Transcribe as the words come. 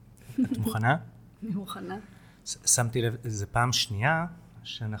את מוכנה? אני מוכנה. שמתי לב, זה פעם שנייה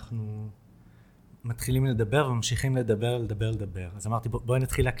שאנחנו מתחילים לדבר וממשיכים לדבר. אז אמרתי, בואי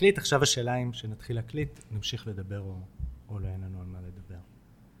נתחיל להקליט, עכשיו השאלה אם שנתחיל להקליט, נמשיך לדבר או לא אין לנו על מה לדבר.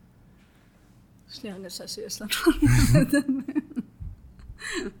 יש לי הרגשה שיש לנו על מה לדבר.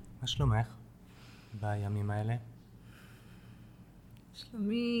 מה שלומך בימים האלה?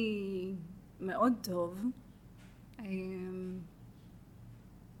 שלומי מאוד טוב.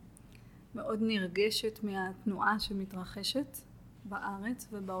 מאוד נרגשת מהתנועה שמתרחשת בארץ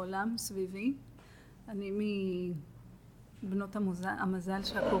ובעולם סביבי. אני מבנות המזל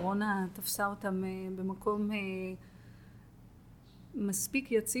שהקורונה תפסה אותם במקום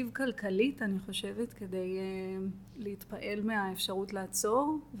מספיק יציב כלכלית, אני חושבת, כדי להתפעל מהאפשרות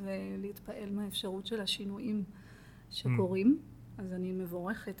לעצור ולהתפעל מהאפשרות של השינויים שקורים. אז אני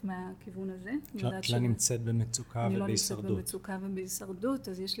מבורכת מהכיוון הזה. את לא נמצאת במצוקה ובהישרדות. אני לא נמצאת במצוקה ובהישרדות,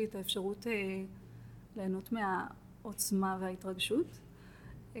 אז יש לי את האפשרות ליהנות מהעוצמה וההתרגשות.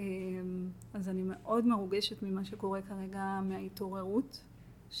 אז אני מאוד מרוגשת ממה שקורה כרגע מההתעוררות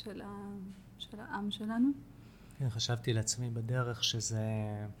של העם שלנו. כן, חשבתי לעצמי בדרך שזה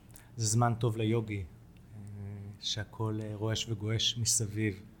זמן טוב ליוגי, שהכל רועש וגועש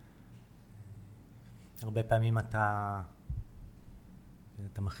מסביב. הרבה פעמים אתה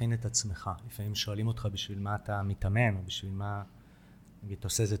מכין את עצמך, לפעמים שואלים אותך בשביל מה אתה מתאמן, או בשביל מה, נגיד, אתה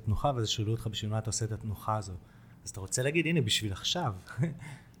עושה איזה תנוחה, ואז שואלו אותך בשביל מה אתה עושה את התנוחה הזו. אז אתה רוצה להגיד, הנה, בשביל עכשיו,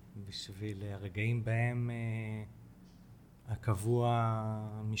 בשביל הרגעים בהם הקבוע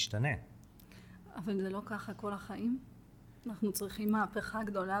משתנה. אבל זה לא ככה כל החיים. אנחנו צריכים מהפכה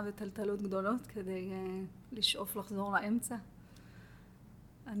גדולה וטלטלות גדולות כדי לשאוף לחזור לאמצע.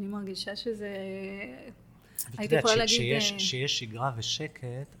 אני מרגישה שזה... הייתי יכולה להגיד... שיש שגרה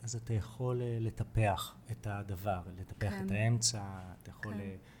ושקט, אז אתה יכול לטפח את הדבר, לטפח את האמצע, אתה יכול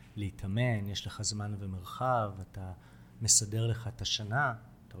להתאמן, יש לך זמן ומרחב, אתה מסדר לך את השנה,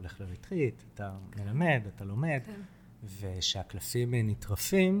 אתה הולך לריטריט, אתה מלמד, אתה לומד, ושהקלפים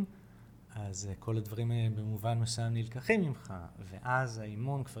נטרפים, אז כל הדברים במובן מסוים נלקחים ממך, ואז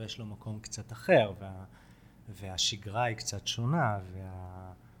האימון כבר יש לו מקום קצת אחר, והשגרה היא קצת שונה,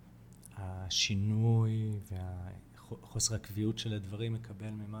 השינוי והחוסר הקביעות של הדברים מקבל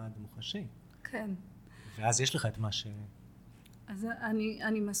ממד מוחשי. כן. ואז יש לך את מה ש... אז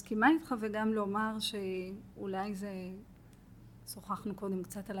אני מסכימה איתך וגם לומר שאולי זה... שוחחנו קודם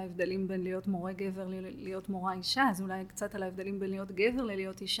קצת על ההבדלים בין להיות מורה גבר להיות מורה אישה, אז אולי קצת על ההבדלים בין להיות גבר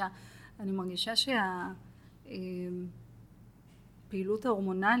ללהיות אישה. אני מרגישה שהפעילות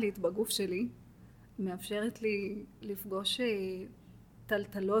ההורמונלית בגוף שלי מאפשרת לי לפגוש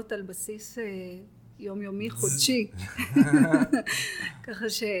טלטלות על בסיס יומיומי חודשי. ככה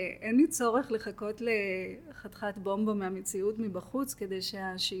שאין לי צורך לחכות לחתיכת בומבה מהמציאות מבחוץ, כדי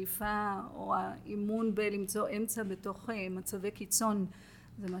שהשאיפה או האימון בלמצוא אמצע בתוך מצבי קיצון,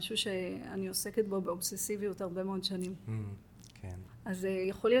 זה משהו שאני עוסקת בו באובססיביות הרבה מאוד שנים. כן. אז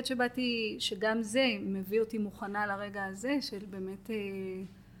יכול להיות שגם זה מביא אותי מוכנה לרגע הזה של באמת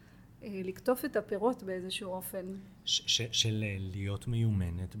לקטוף את הפירות באיזשהו אופן. של להיות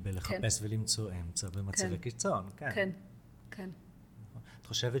מיומנת בלחפש ולמצוא אמצע במצבי קיצון. כן, כן. את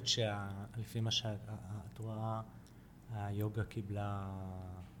חושבת שלפי מה שאת רואה, היוגה קיבלה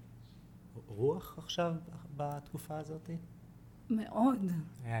רוח עכשיו בתקופה הזאת? מאוד.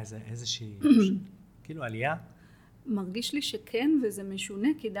 היה איזושהי, כאילו עלייה? מרגיש לי שכן, וזה משונה,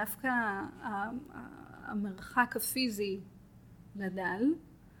 כי דווקא המרחק הפיזי גדל,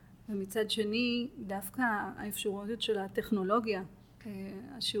 ומצד שני דווקא האפשרויות של הטכנולוגיה,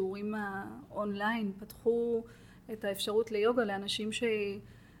 השיעורים האונליין פתחו את האפשרות ליוגה לאנשים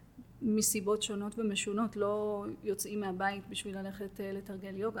שמסיבות שונות ומשונות לא יוצאים מהבית בשביל ללכת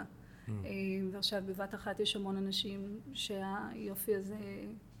לתרגל יוגה. ועכשיו בבת אחת יש המון אנשים שהיופי הזה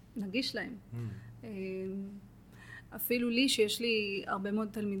נגיש להם. אפילו לי שיש לי הרבה מאוד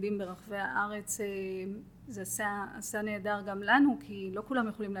תלמידים ברחבי הארץ, זה עשה נהדר גם לנו, כי לא כולם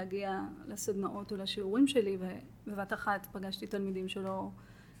יכולים להגיע לסדנאות או לשיעורים שלי, ובבת אחת פגשתי תלמידים שלא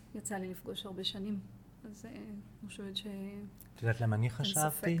יצא לי לפגוש הרבה שנים. אז אני חושבת את יודעת למה אני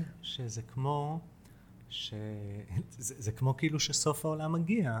חשבתי? שזה כמו, זה כמו כאילו שסוף העולם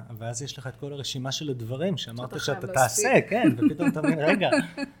מגיע, ואז יש לך את כל הרשימה של הדברים שאמרת שאתה תעשה, כן, ופתאום אתה אומר, רגע,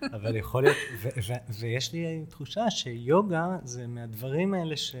 אבל יכול להיות, ויש לי תחושה שיוגה זה מהדברים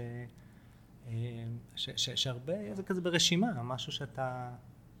האלה שהרבה, זה כזה ברשימה, משהו שאתה,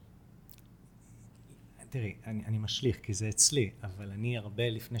 תראי, אני משליך כי זה אצלי, אבל אני הרבה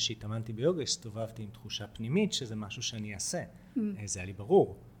לפני שהתאמנתי ביוגה, הסתובבתי עם תחושה פנימית שזה משהו שאני אעשה, זה היה לי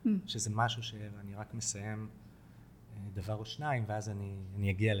ברור. שזה משהו שאני רק מסיים דבר או שניים, ואז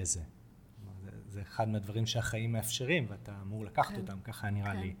אני אגיע לזה. זה אחד מהדברים שהחיים מאפשרים, ואתה אמור לקחת אותם, ככה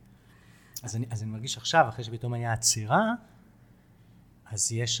נראה לי. אז אני מרגיש עכשיו, אחרי שפתאום היה עצירה,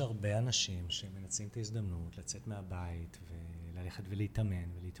 אז יש הרבה אנשים שמנצלים את ההזדמנות לצאת מהבית וללכת ולהתאמן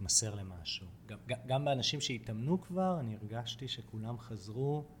ולהתמסר למשהו. גם באנשים שהתאמנו כבר, אני הרגשתי שכולם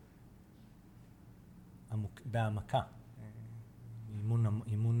חזרו בהעמקה,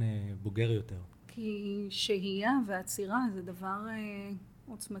 אימון בוגר יותר. כי שהייה ועצירה זה דבר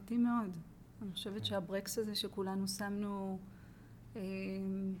עוצמתי מאוד. אני חושבת שהברקס הזה שכולנו שמנו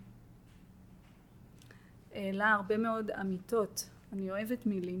העלה הרבה אמיתות. אמיתות. אני אוהבת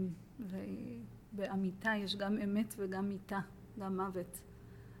מילים, ובאמיתה יש גם אמת וגם מיתה, גם מוות.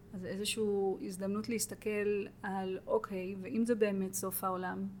 אז איזושהי הזדמנות להסתכל על אוקיי, ואם זה באמת סוף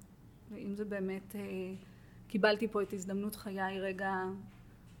העולם, ואם זה באמת קיבלתי פה את הזדמנות חיי רגע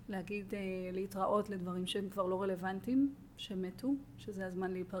להגיד להתראות לדברים שהם כבר לא רלוונטיים, שמתו, שזה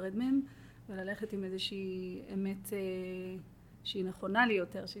הזמן להיפרד מהם, וללכת עם איזושהי אמת שהיא נכונה לי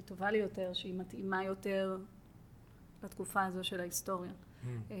יותר, שהיא טובה לי יותר, שהיא מתאימה יותר לתקופה הזו של ההיסטוריה.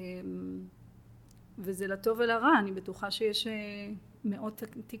 וזה לטוב ולרע, אני בטוחה שיש מאות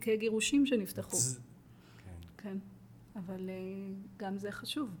תיקי גירושים שנפתחו. כן, אבל גם זה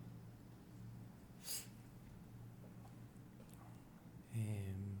חשוב.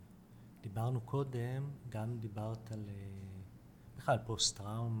 דיברנו קודם, גם דיברת על בכלל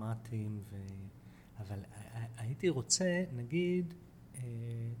פוסט-טראומטיים, אבל הייתי רוצה, נגיד,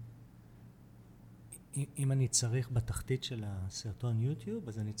 אם אני צריך בתחתית של הסרטון יוטיוב,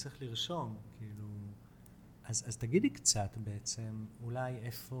 אז אני צריך לרשום, כאילו, אז תגידי קצת בעצם, אולי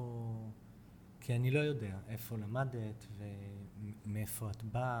איפה, כי אני לא יודע, איפה למדת ומאיפה את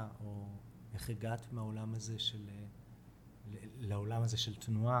באה, או איך הגעת מהעולם הזה לעולם הזה של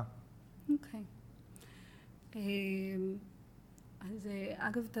תנועה. אוקיי. אז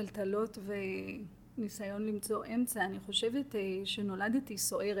אגב טלטלות וניסיון למצוא אמצע, אני חושבת שנולדתי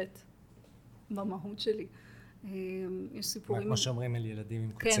סוערת במהות שלי. יש סיפורים... כמו שאומרים על ילדים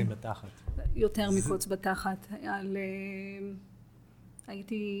עם קוצים בתחת. יותר מקוץ בתחת.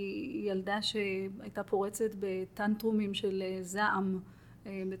 הייתי ילדה שהייתה פורצת בטנטרומים של זעם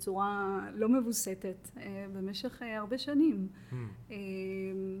בצורה לא מבוסתת במשך הרבה שנים.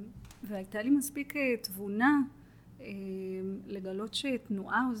 והייתה לי מספיק תבונה לגלות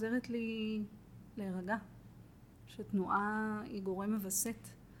שתנועה עוזרת לי להירגע, שתנועה היא גורם מבסת.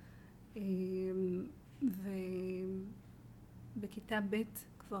 ובכיתה ב'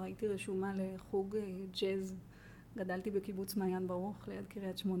 כבר הייתי רשומה לחוג ג'אז. גדלתי בקיבוץ מעיין ברוך ליד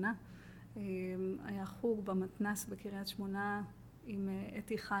קריית שמונה. היה חוג במתנ"ס בקריית שמונה עם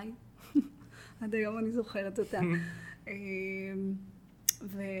אתי חי, עד היום אני זוכרת אותה.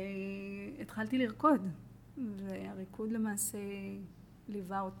 והתחלתי לרקוד, והריקוד למעשה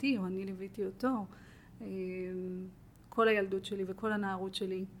ליווה אותי, או אני ליוויתי אותו, כל הילדות שלי וכל הנערות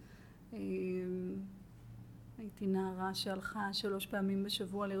שלי. הייתי נערה שהלכה 3 פעמים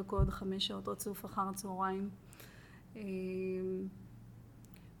בשבוע לרקוד 5 שעות רצוף אחר הצהריים.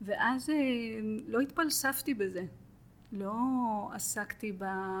 ואז לא התפלספתי בזה, לא עסקתי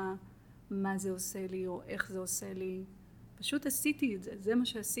במה זה עושה לי או איך זה עושה לי, פשוט עשיתי את זה, זה מה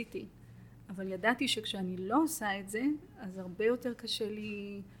שעשיתי. אבל ידעתי שכשאני לא עושה את זה, אז הרבה יותר קשה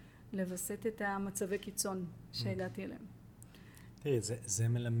לי לבסט את המצבי קיצון שהגעתי אליהם. תראי, זה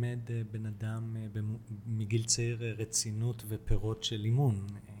מלמד בן אדם מגיל צעיר רצינות ופירות של אימון.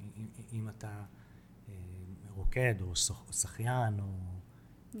 אם אתה רוקד או שחיין או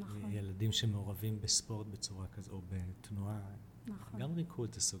נכון. ילדים שמעורבים בספורט בצורה כזו או בתנועה, נכון. גם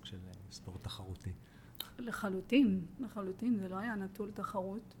ריקוד זה סוג של ספורט תחרותי. לחלוטין, לחלוטין, זה לא היה נטול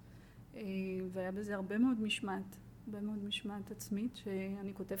תחרות, והיה בזה הרבה מאוד משמעת עצמית,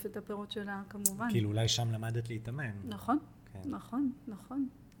 שאני כותבת את הפירות שלה כמובן. כאילו אולי שם למדת להתאמן. נכון, כן. נכון, נכון.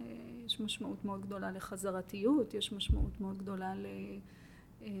 יש משמעות מאוד גדולה לחזרתיות, יש משמעות מאוד גדולה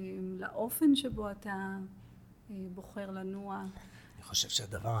לאופן שבו אתה בוחר לנוע. אני חושב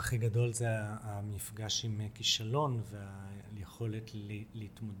שהדבר הכי גדול זה המפגש עם כישלון והיכולת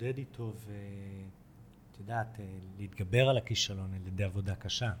להתמודד איתו ואת יודעת, להתגבר על הכישלון על ידי עבודה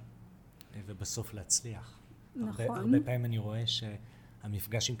קשה ובסוף להצליח. נכון. הרבה פעמים אני רואה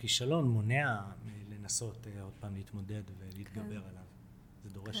שהמפגש עם כישלון מונע לנסות עוד פעם להתמודד ולהתגבר עליו. זה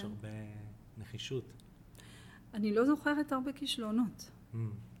דורש הרבה נחישות. אני לא זוכרת הרבה כישלונות,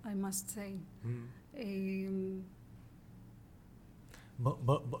 I must say.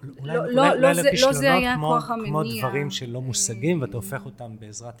 אולי לכישלונות כמו דברים שלא מושגים ואתה הופך אותם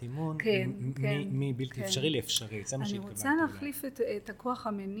בעזרת אימון מבלתי אפשרי לאפשרי, זה מה שהתכוונתי. אני רוצה להחליף את הכוח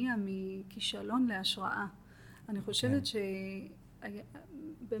המניע מכישלון להשראה. אני חושבת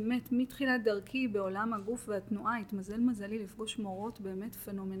שבאמת מתחילת דרכי בעולם הגוף והתנועה התמזל מזלי לפגוש מורות באמת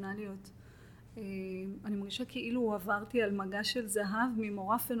פנומנליות. אני מרגישה כאילו עברתי על מגע של זהב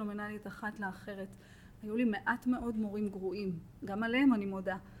ממורה פנומנלית אחת לאחרת. היו לי מעט מאוד מורים גרועים, גם עליהם אני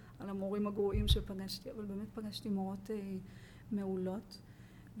מודה, על המורים הגרועים שפגשתי, אבל באמת פגשתי מורות מעולות.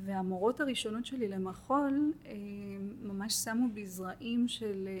 והמורות הראשונות שלי למחול ממש שמו בזרעים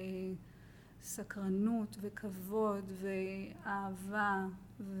של סקרנות וכבוד ואהבה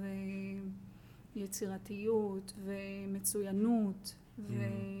ויצירתיות ומצוינות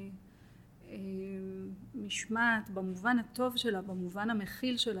ומשמעת במובן הטוב שלה, במובן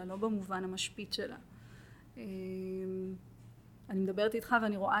המכיל שלה, לא במובן המשפיט שלה. אני מדברת איתך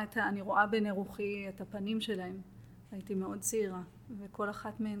ואני רואה בין רוחי את הפנים שלהם. הייתי מאוד צעירה, וכל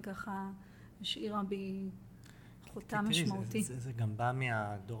אחת מהן ככה השאירה בי חותם משמעותי. זה גם בא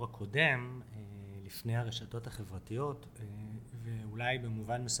מהדור הקודם, לפני הרשתות החברתיות, ואולי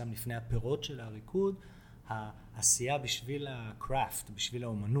במובן מסוים לפני הפירות של הריקוד, העשייה בשביל הקראפט, בשביל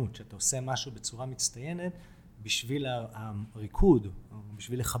האומנות, שאתה עושה משהו בצורה מצטיינת, בשביל הריקוד, או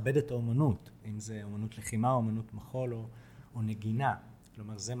בשביל לכבד את האומנות, אם זה אומנות לחימה, אומנות מחול או נגינה.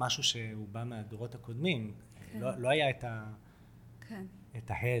 כלומר, זה משהו שהוא בא מהדורות הקודמים. לא היה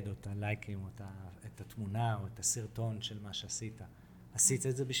את ההד או את הלייקים או את התמונה או את הסרטון של מה שעשית. עשית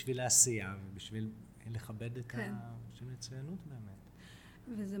את זה בשביל העשייה ובשביל לכבד את המצוינות באמת.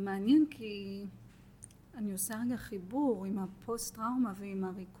 וזה מעניין כי אני עושה רגע חיבור עם הפוסט-טראומה ועם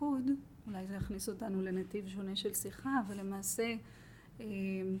הריקוד. אולי זה יכניס אותנו לנתיב שונה של שיחה, אבל למעשה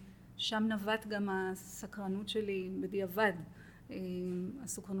שם נבט גם הסקרנות שלי בדיעבד.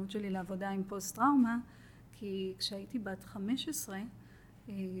 הסקרנות שלי לעבודה עם פוסט-טראומה, כי כשהייתי בת 15,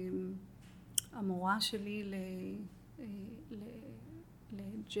 המורה שלי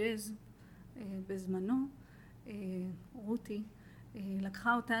לג'אז בזמנו, רותי,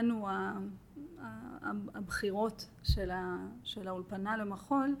 לקחה אותנו הבחירות של האולפנה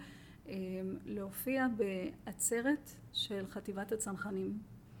למחול להופיע בעצרת של חטיבת הצנחנים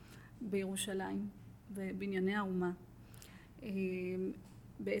בירושלים, בבנייני האומה.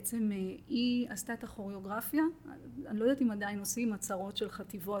 בעצם היא עשתה את הכוריאוגרפיה, אני לא יודעת אם עדיין עושים עצרות של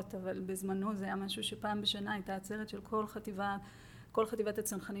חטיבות, אבל בזמנו זה היה משהו שפעם בשנה הייתה עצרת של כל חטיבת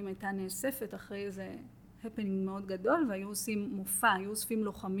הצנחנים הייתה נאספת אחרי איזה הפנינג מאוד גדול, והיו עושים מופע, היו אוספים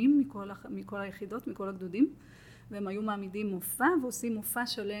לוחמים מכל היחידות, מכל הגדודים, והם היו מעמידים מופע ועושים מופע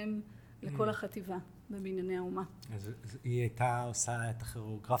שלם לכל החטיבה בבנייני האומה. אז היא הייתה עושה את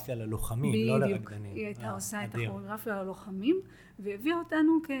הכוריאוגרפיה ללוחמים, לא לרקדנים. היא הייתה עושה את הכוריאוגרפיה ללוחמים, והביאה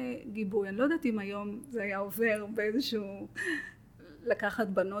אותנו כגיבוי. אני לא יודעת אם היום זה היה עובר באיזשהו לקחת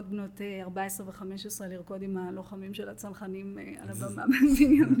בנות 14 ו-15 לרקוד עם הלוחמים של הצנחנים על הבמה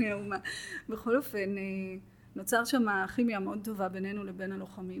בבנייני האומה. בכל אופן, נוצר שם כימיה מאוד טובה בינינו לבין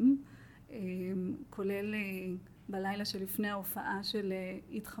הלוחמים, כולל בלילה שלפני ההופעה של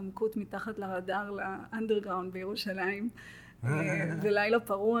התחמקות מתחת לרדאר לאנדרגראונד בירושלים, ולילה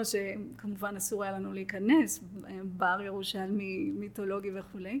פרוע שכמובן אסור היה לנו להיכנס, בר ירושלמי מיתולוגי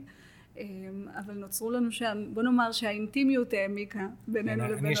וכולי, אבל נוצרו לנו שם, בוא נאמר שהאינטימיות העמיקה בינינו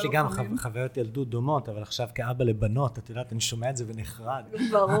לבין הלוחמים. יש לי גם חוויות ילדות דומות, אבל עכשיו כאבא לבנות, את יודעת, אני שומע את זה ונחרד.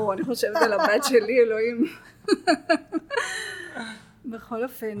 ברור, אני חושבת על הבת שלי, אלוהים. בכל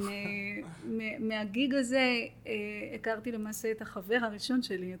אופן, מהגיג הזה הכרתי למעשה את החבר הראשון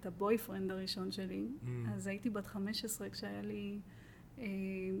שלי, את הבויפרנד הראשון שלי. אז הייתי בת 15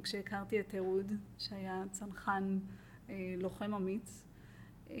 כשהכרתי את אהוד, שהיה צנחן לוחם אמיץ.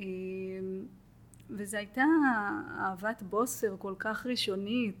 וזו הייתה אהבת בוסר כל כך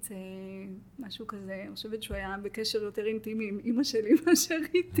ראשונית, משהו כזה. אני חושבת שהוא היה בקשר יותר אינטימי עם אמא שלי מאשר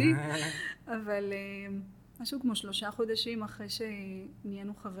איתי, אבל משהו כמו 3 חודשים אחרי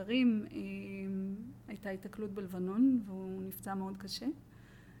שנהיינו חברים, הייתה התקלות בלבנון והוא נפצע מאוד קשה.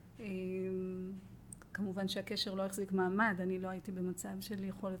 כמובן שהקשר לא החזיק מעמד, אני לא הייתי במצב של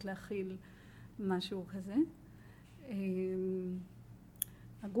יכולת להכיל משהו כזה.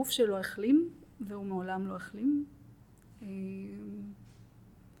 הגוף שלו החלים והוא מעולם לא החלים.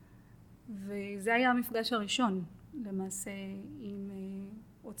 וזה היה המפגש הראשון למעשה עם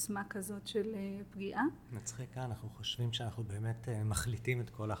עוצמה כזאת של פגיעה. מצחיק, אנחנו חושבים שאנחנו באמת מחליטים את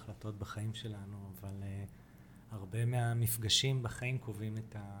כל ההחלטות בחיים שלנו, אבל הרבה מהמפגשים בחיים קובעים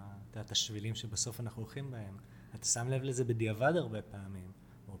את השבילים שבסוף אנחנו הולכים בהם. אתה שם לב לזה בדיעבד הרבה פעמים,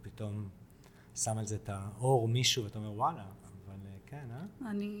 או פתאום שם על זה את האור מישהו ואתה אומר וואלה, אבל כן,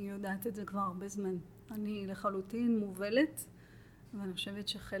 אני יודעת את זה כבר הרבה זמן. אני לחלוטין מובלת, ואני חושבת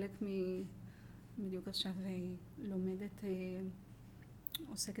שחלק בדיוק עכשיו לומדת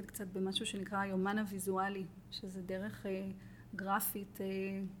עוסקת קצת במשהו שנקרא היומן הוויזואלי, שזה דרך גרפית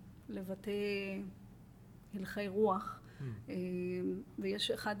לבטא הלכי רוח.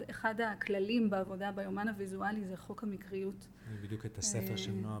 ויש אחד הכללים בעבודה ביומן הוויזואלי זה חוק המקריות. בדיוק את הספר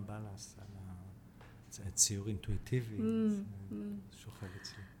של נועה בלס על הציור אינטואיטיבי, שוכב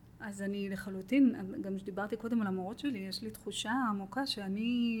אצלי. אז אני לחלוטין, גם שדיברתי קודם על המורות שלי, יש לי תחושה עמוקה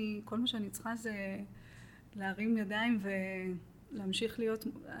שאני, כל מה שאני צריכה זה להרים ידיים ולהמשיך להיות,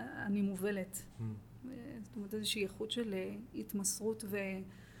 אני מובלת. זאת אומרת איזושהי איכות של התמסרות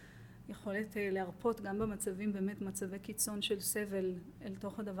ויכולת להרפות גם במצבים, באמת מצבי קיצון של סבל אל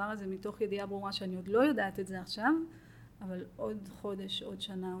תוך הדבר הזה, מתוך ידיעה ברורה שאני עוד לא יודעת את זה עכשיו, אבל עוד חודש, עוד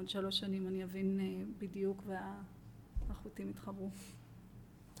שנה, עוד 3 שנים אני אבין בדיוק והחוטים יתחברו.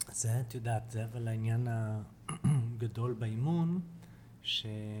 זה את יודעת, זה אבל העניין הגדול באימון,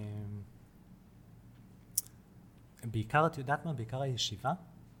 בעיקר את יודעת מה? בעיקר הישיבה.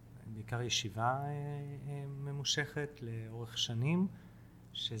 בעיקר ישיבה ממושכת לאורך שנים,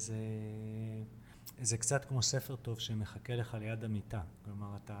 שזה קצת כמו ספר טוב שמחכה לך ליד המיטה.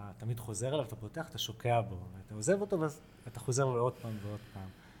 כלומר, אתה תמיד חוזר אליו, אתה פותח, אתה שוקע בו, אתה עוזב אותו ואז אתה חוזר לו עוד פעם ועוד פעם.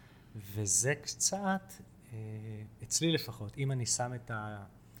 וזה קצת, אצלי לפחות, אם אני שם את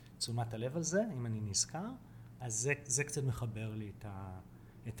תשומת הלב על זה, אם אני נזכר, אז זה קצת מחבר לי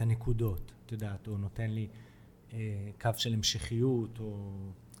את הנקודות, את יודעת, או נותן לי קו של המשכיות,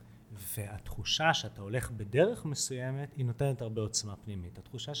 והתחושה שאתה הולך בדרך מסוימת, היא נותנת הרבה עוצמה פנימית.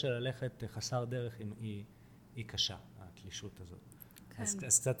 התחושה של ללכת חסר דרך היא קשה, התלישות הזאת. כן. אז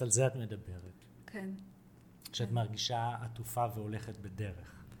קצת על זה את מדברת. כן. כשאת כן. מרגישה עטופה והולכת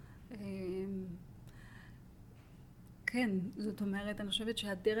בדרך. כן, זאת אומרת, אני חושבת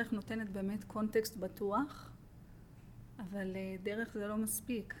שהדרך נותנת באמת קונטקסט בטוח, אבל דרך זה לא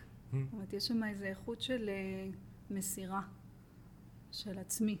מספיק. זאת אומרת, יש שם איזו איכות של מסירה של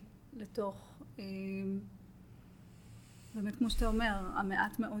עצמי לתוך, באמת כמו שאתה אומר,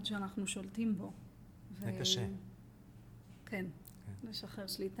 המעט מאוד שאנחנו שולטים בו. זה קשה. כן, לשחרר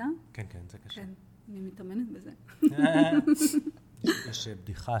שליטה. כן, כן, זה קשה. כן, אני מתאמנת בזה. יש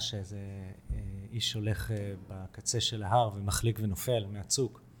בדיחה שאיזה איש הולך בקצה של ההר ומחליק ונופל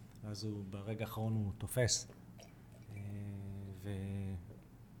מהצוק, ואז הוא ברגע האחרון הוא תופס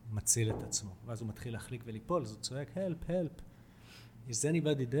ומציל את עצמו, ואז הוא מתחיל להחליק וליפול, אז הוא צועק help, help, is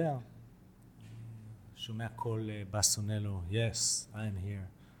anybody there? שומע קול בס עונה לו, yes, I am here.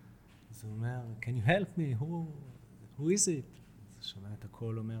 אז הוא אומר, can you help me? Who is it? אז שומע את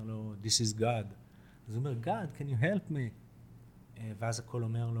הקול אומר לו, this is God. אז הוא אומר, God, can you help me? ואז הקול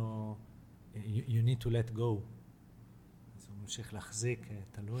אומר לו, you need to let go. אז הוא ממשיך להחזיק,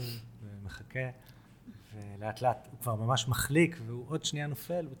 תלוי ומחכה, ולאט לאט הוא כבר ממש מחליק, והוא עוד שנייה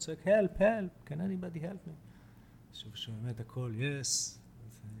נופל, והוא צועק, help, help, can anybody help me? שוב שומע את הקול, yes,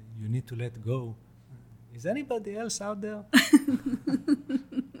 you need to let go. Is anybody else out there?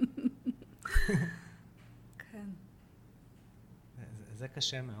 כן. זה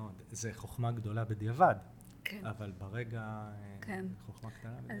קשה מאוד, זה חוכמה גדולה בדיעבד. כן. אבל ברגע כן. חוכמה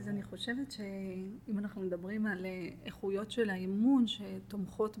קטנה. אז אני חושבת שאם אנחנו מדברים על איכויות של האימון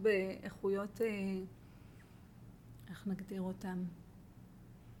שתומכות באיכויות, איך נגדיר אותן?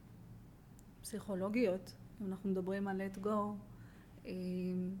 פסיכולוגיות, אם אנחנו מדברים על let go,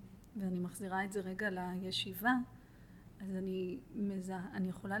 ואני מחזירה את זה רגע לישיבה, אז אני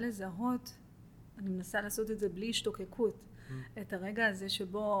יכולה לזהות, אני מנסה לעשות את זה בלי השתוקקות, את הרגע הזה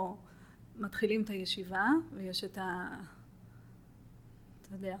שבו מתחילים את הישיבה, ויש את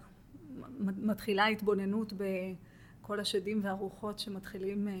אתה יודע, מתחילה התבוננות בכל השדים והרוחות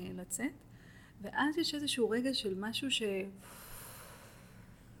שמתחילים לצאת, ואז יש איזשהו רגע של משהו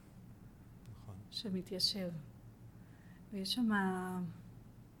נכון. שמתיישב. ויש שם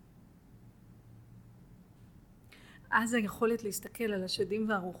אז היכולת להסתכל על השדים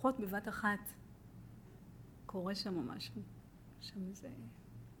והרוחות בבת אחת, קורה שם משהו. שם זה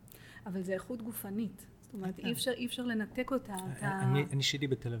אבל זה איכות גופנית, זאת אומרת, אי אפשר לנתק אותה. אני שידי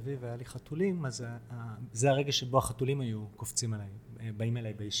בתל אביב, והיה לי חתולים, אז זה הרגע שבו החתולים היו קופצים עליי, באים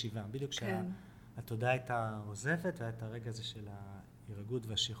אליי בישיבה. בדיוק כשהתודעה הייתה עוזבת, והיה את הרגע הזה של ההירגעות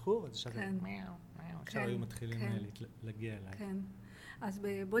והשחרור, אז עכשיו היו מתחילים להגיע אליי. כן. אז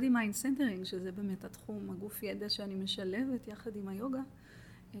בבודי מיינד סנטרינג, שזה באמת התחום, הגוף ידע שאני משלבת יחד עם היוגה,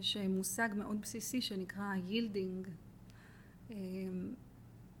 יש מושג מאוד בסיסי שנקרא יילדינג.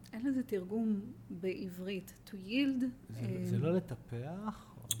 אין לזה תרגום בעברית. To yield. זה לא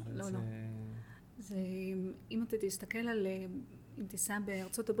לטפח? לא, לא. זה, אם אתה תסתכל על, אם תיסע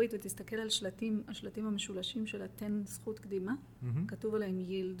בארצות הברית ותסתכל על השלטים המשולשים של התן זכות קדימה, כתוב עליהם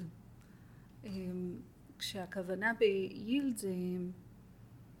yield. כשהכוונה ב-yield זה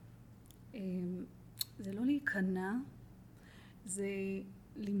זה לא להיכנע, זה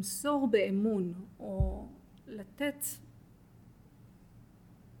למסור באמון, או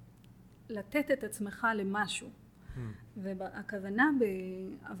לתת את עצמך למשהו. והכוונה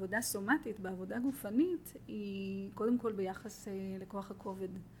בעבודה סומטית, בעבודה גופנית, היא קודם כל ביחס לכוח הכובד.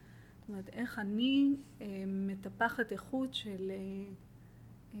 זאת אומרת, איך אני מטפחת איכות של,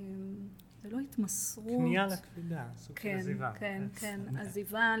 זה לא התמסרות. כניעה לכבידה, סוג של עזיבה. כן, כן,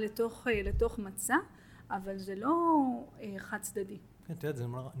 עזיבה לתוך מצע, אבל זה לא חד צדדי. כן, אתה יודע, זה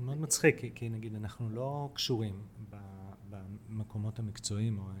מאוד מצחיק, כי נגיד אנחנו לא קשורים במקומות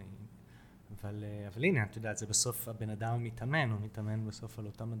המקצועיים, אבל הנה, אתה יודע, זה בסוף הבן אדם מתאמן, הוא מתאמן בסוף על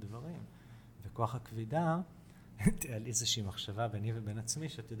אותם הדברים. וכוח הכבידה, תראה לי איזושהי מחשבה ביני ובין עצמי,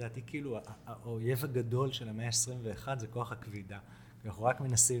 שאת יודעת, היא כאילו, האויב הגדול של המאה ה-21 זה כוח הכבידה. אנחנו רק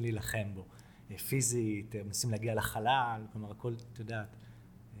מנסים להילחם בו. פיזית, מנסים להגיע לחלל, כלומר, הכל, אתה יודעת,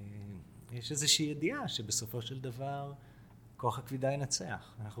 יש איזושהי ידיעה שבסופו של דבר כוח הכבידה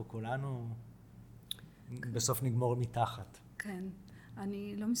ינצח. אנחנו כולנו בסוף נגמור מתחת. כן.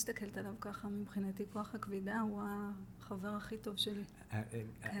 אני לא מסתכלת עליו ככה, מבחינתי כוח הכבידה הוא החבר הכי טוב שלי.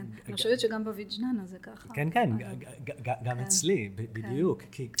 אני חושבת שגם בוויג'ננה זה ככה. כן, כן, גם אצלי, בדיוק.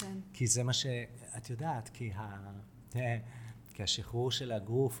 כי זה מה שאת יודעת, כי השחרור של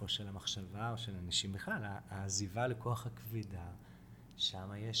הגוף או של המחשבה או של אנשים בכלל, העזיבה לכוח הכבידה, שם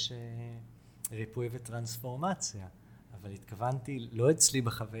יש ריפוי וטרנספורמציה. אבל התכוונתי לא אצלי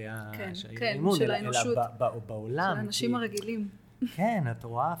בחוויה של האימון, אלא בעולם. של האנשים הרגילים. כן, אתה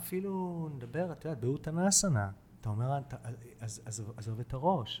רואה אפילו, נדבר, אתה יודע, באותנו, אתה אומר, עזוב את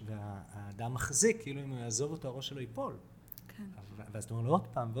הראש, והאדם מחזיק, כאילו אם הוא יעזוב אותו, הראש שלו ייפול. כן. ואז אתה אומר לו עוד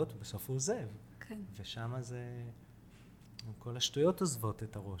פעם ועוד, בסוף הוא עוזב. כן. ושם זה, כל השטויות עוזבות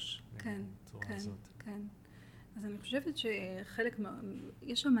את הראש. כן, כן, כן. אז אני חושבת שחלק,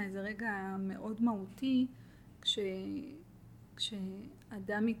 יש שם איזה רגע מאוד מהותי,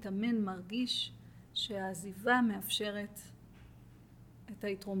 כשאדם מתאמן מרגיש שהעזיבה מאפשרת את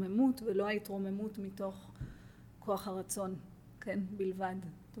ההתרוממות, ולא ההתרוממות מתוך כוח הרצון, כן, בלבד.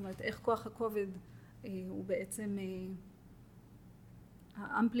 זאת אומרת, איך כוח הכובד הוא בעצם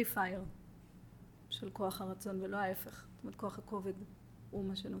האמפליפייר של כוח הרצון, ולא ההפך. זאת אומרת, כוח הכובד הוא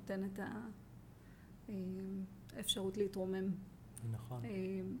מה שנותן את האפשרות להתרומם. נכון.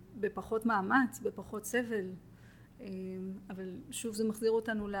 בפחות מאמץ, בפחות סבל, אבל שוב זה מחזיר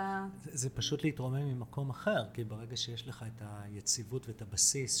אותנו זה פשוט להתרומם ממקום אחר, כי ברגע שיש לך את היציבות ואת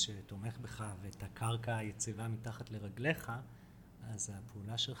הבסיס שתומך בך ואת הקרקע היציבה מתחת לרגליך, אז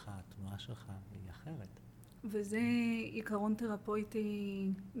הפעולה שלך, התנועה שלך היא אחרת. וזה עיקרון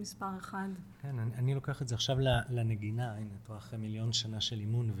תרפויטי מספר אחד. כן, אני לוקח את זה עכשיו לנגינה, הנה, אתה אחרי 1,000,000 שנה של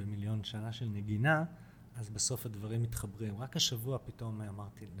אימון ו1,000,000 שנה של נגינה, אז בסוף הדברים מתחברים. רק השבוע פתאום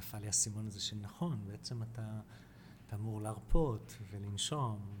אמרתי, נפל לי הסימון הזה של נכון, בעצם אתה אמור להרפות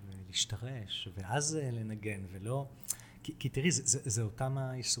ולנשום ולהשתרש, ואז לנגן, ולא... כי תראי, זה אותם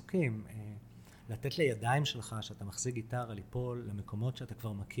העיסוקים. לתת לידיים שלך, שאתה מחזיק גיטרה, ליפול למקומות שאתה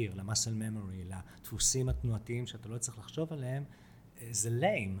כבר מכיר, למסל ממורי, לדפוסים התנועתיים שאתה לא צריך לחשוב עליהם, זה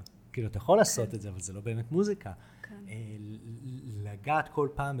ליים. כאילו, אתה יכול לעשות את זה, אבל זה לא באמת מוזיקה. לגעת כל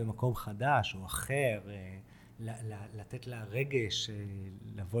פעם במקום חדש או אחר, לתת לה רגש,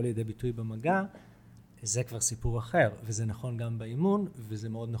 לבוא לידי ביטוי במגע, זה כבר סיפור אחר, וזה נכון גם באימון, וזה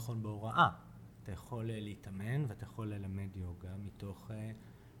מאוד נכון בהוראה. אתה יכול להתאמן, ואתה יכול ללמד יוגה מתוך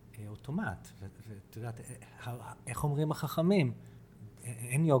אוטומט. ואתה יודעת, איך אומרים החכמים?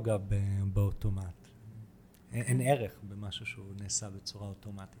 אין יוגה באוטומט. אין ערך במשהו שהוא נעשה בצורה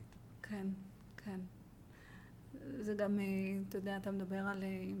אוטומטית. כן, כן. זה גם, אתה יודע, אתה מדבר על...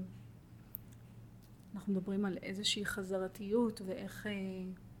 אנחנו מדברים על איזושהי חזרתיות, ואיך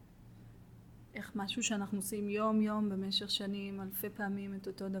משהו שאנחנו עושים יום-יום במשך שנים, אלפי פעמים את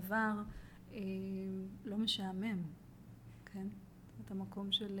אותו דבר, לא משעמם, כן? את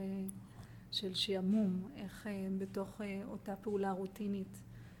המקום של שעמום, איך בתוך אותה פעולה רוטינית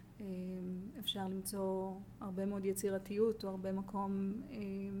אפשר למצוא הרבה מאוד יצירתיות, או הרבה מקום...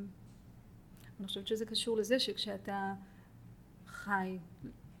 אני חושבת שזה קשור לזה שכשאתה חי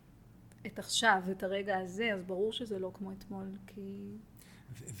את עכשיו, את הרגע הזה, אז ברור שזה לא כמו אתמול, כי...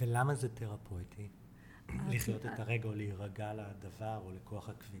 ולמה זה תרפויטי? לחיות את הרגע או להירגע לדבר או לכוח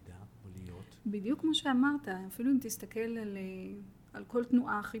הכבידה או להיות? בדיוק כמו שאמרת, אפילו אם תסתכל על כל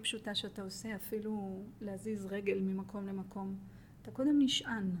תנועה הכי פשוטה שאתה עושה, אפילו להזיז רגל ממקום למקום, אתה קודם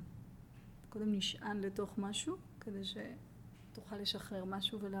נשען לתוך משהו, כדי שתוכל לשחרר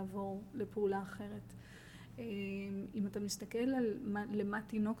משהו ולעבור לפעולה אחרת. אם אתה מסתכל על למה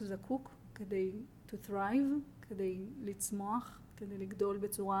תינוק זקוק כדי to thrive, כדי לצמוח, כדי לגדול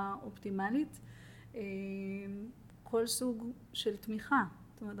בצורה אופטימלית. כל סוג של תמיכה,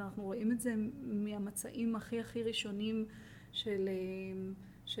 זאת אומרת אנחנו רואים את זה מהמצעים הכי ראשונים של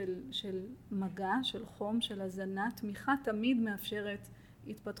מגע, של חום, של הזנה. תמיכה תמיד מאפשרת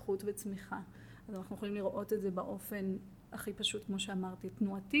התפתחות וצמיחה. אז אנחנו יכולים לראות את זה באופן הכי פשוט, כמו שאמרתי,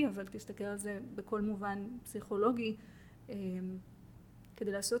 תנועתי, אבל תסתכל על זה בכל מובן פסיכולוגי.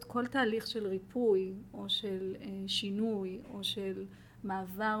 כדי לעשות כל תהליך של ריפוי, או של שינוי, או של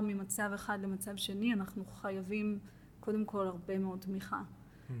מעבר ממצב אחד למצב שני, אנחנו חייבים קודם כל הרבה מאוד תמיכה.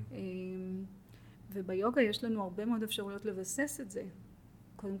 וביוגה יש לנו הרבה מאוד אפשרויות לבסס את זה.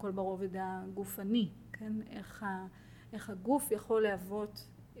 קודם כל ברובד הגופני, כן? איך הגוף יכול להוות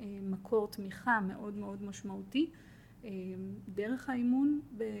מקור תמיכה מאוד מאוד משמעותי, דרך האימון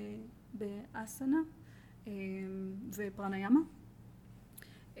באסנה ופרניאמה,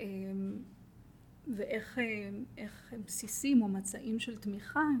 ואיך בסיסים או מצעים של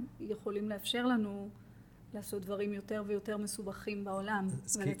תמיכה יכולים לאפשר לנו לעשות דברים יותר ויותר מסובכים בעולם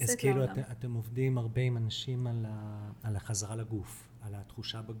ולצאת לעולם. אז כאילו אתם עובדים הרבה עם אנשים על החזרה לגוף, על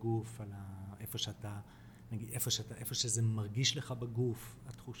התחושה בגוף, על איפה שזה מרגיש לך בגוף,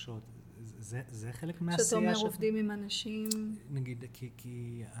 התחושות. זה חלק מהעשייה שאתה אומר עובדים עם אנשים? נגיד,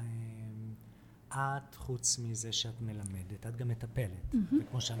 כי את, חוץ מזה שאת מלמדת, את גם מטפלת.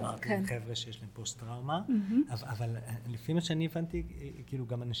 וכמו שאמרתי, חבר'ה שיש להם פוסט-טראומה, אבל לפי מה שאני הבנתי, כאילו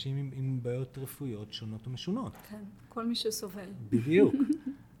גם אנשים עם בעיות רפואיות שונות ומשונות. כן, כל מי שסובל. בדיוק.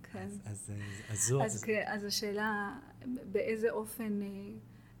 כן. אז השאלה, באיזה אופן,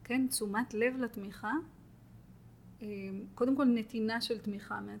 כן, תשומת לב לתמיכה, קודם כל נתינה של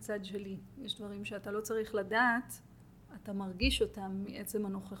תמיכה מהצד שלי. יש דברים שאתה לא צריך לדעת, אתה מרגיש אותם מעצם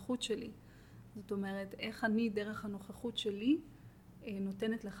הנוכחות שלי. זאת אומרת, איך אני דרך הנוכחות שלי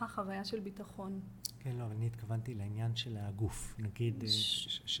נותנת לך חוויה של ביטחון. כן, לא, אני התכוונתי לעניין של הגוף, נגיד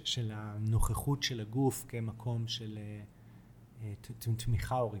של הנוכחות של הגוף כמקום של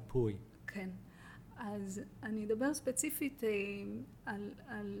תמיכה או ריפוי. כן, אז אני אדבר ספציפית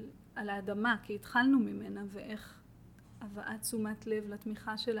על האדמה, כי התחלנו ממנה, ואיך הבאת תשומת לב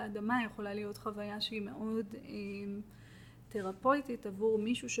לתמיכה של האדמה יכולה להיות חוויה שהיא מאוד תרפויטית עבור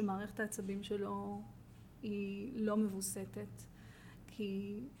מישהו שמערכת העצבים שלו היא לא מבוסתת.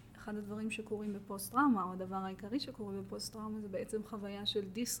 כי אחד הדברים שקורים בפוסט-טראומה, או הדבר העיקרי שקורה בפוסט-טראומה, זה בעצם חוויה של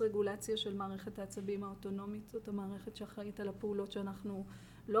דיסרגולציה של מערכת העצבים האוטונומית. זאת המערכת שאחראית על הפעולות שאנחנו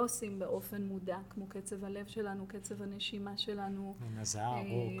לא עושים באופן מודע, כמו קצב הלב שלנו, קצב הנשימה שלנו. הזעה,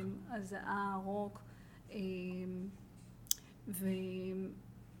 הרוק. הזעה, הרוק.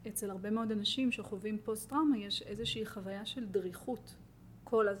 ואצל הרבה מאוד אנשים שחווים פוסט-טראומה יש איזושהי חוויה של דריכות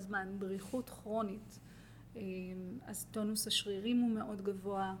כל הזמן, דריכות כרונית. אז טונוס השרירים הוא מאוד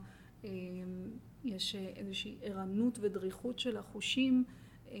גבוה, יש איזושהי ערנות ודריכות של החושים,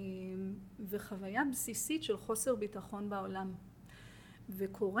 וחוויה בסיסית של חוסר ביטחון בעולם.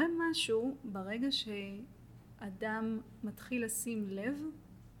 וקורה משהו ברגע שאדם מתחיל לשים לב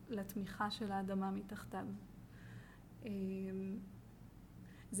לתמיכה של האדמה מתחתיו.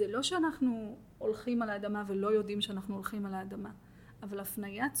 זה לא שאנחנו הולכים על האדמה ולא יודעים שאנחנו הולכים על האדמה, אבל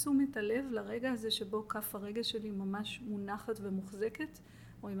הפניית תשומת הלב לרגע הזה שבו כף הרגע שלי ממש מונחת ומוחזקת,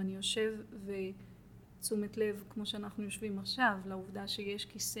 או אם אני יושב ותשומת לב כמו שאנחנו יושבים עכשיו, לעובדה שיש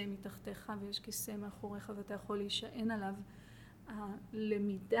כיסא מתחתיך ויש כיסא מאחוריך ואתה יכול להישען עליו,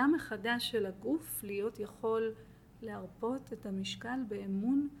 הלמידה מחדש של הגוף להיות יכול להרפות את המשקל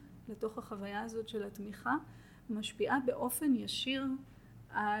באמון לתוך החוויה הזאת של התמיכה, משפיעה באופן ישיר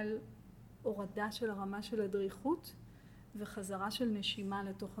על הורדה של הרמה של הדריכות וחזרה של נשימה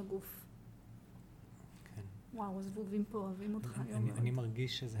לתוך הגוף. כן. וואו, הזבובים פה אוהבים אותך היום. אני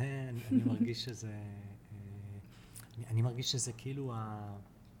מרגיש שזה, אני מרגיש שזה כאילו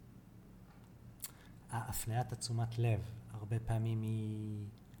ההפניית התשומת לב. הרבה פעמים היא,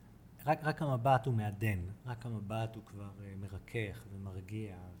 רק המבט הוא מעדן, רק המבט הוא כבר מרכך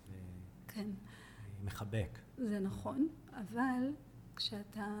ומרגיע כן. ומחבק. זה נכון, אבל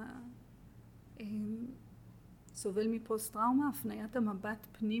כשאתה סובל מפוסט-טראומה, הפניית המבט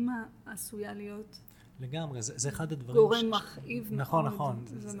פנימה עשויה להיות לגמרי, זה אחד הדברים גורם מכאיב נכון, מאוד, נכון.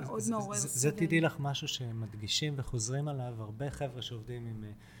 ומאוד מעורר סבל. זה תדעי לך משהו שמדגישים וחוזרים עליו, הרבה חבר'ה שעובדים עם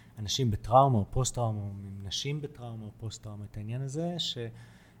אנשים בטראומה או פוסט-טראומה, או עם נשים בטראומה או פוסט-טראומה, את העניין הזה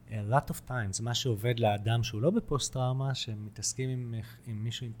a lot of times, מה שעובד לאדם שהוא לא בפוסט-טראומה, שמתעסקים עם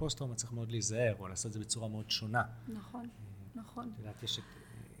מישהו עם פוסט-טראומה, צריך מאוד להיזהר, או לעשות את זה בצורה מאוד שונה. נכון, נכון. את יודעת, יש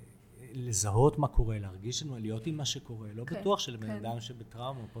לזהות מה קורה, להרגיש לנו, להיות עם מה שקורה. לא בטוח שלבן אדם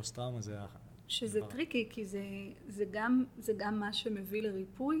שבטראומה או פוסט-טראומה זה שזה טריקי, כי זה גם מה שמביא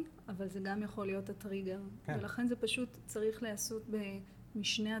לריפוי, אבל זה גם יכול להיות הטריגר. כן. ולכן זה פשוט צריך לעשות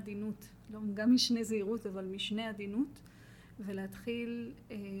במשנה עדינות, לא, גם משנה זהירות, אבל משנה עדינות, ולהתחיל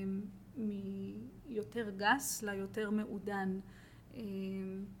מיותר גס ליותר מעודן.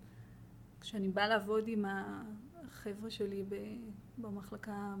 כשאני באה לעבוד עם החבר'ה שלי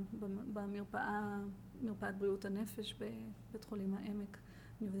במחלקה, מרפאת בריאות הנפש בבית חולים העמק,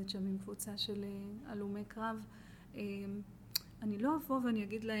 אני עובדת שם עם קבוצה של הלומי קרב, אני לא אבוא ואני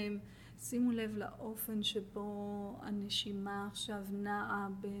אגיד להם, שימו לב לאופן שבו הנשימה עכשיו נעה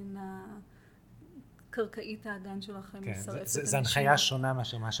בין קרקעית האגן שלכם, כן, זה הנחיה שונה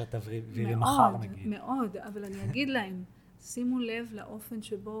מאשר מה שאתה תעבירי מחר נגיד. מאוד, אבל אני אגיד להם, שימו לב לאופן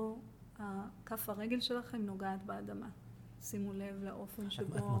שבו כף הרגל שלכם נוגעת באדמה. שימו לב לאופן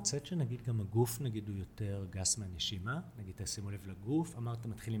שבו... את מוצאת שנגיד גם הגוף נגיד הוא יותר גס מהנשימה? נגיד תשימו לב לגוף, אמרת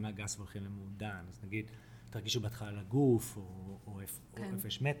מתחילים מהגס והולכים למעודן, אז נגיד תרגישו בהתחלה לגוף או איפה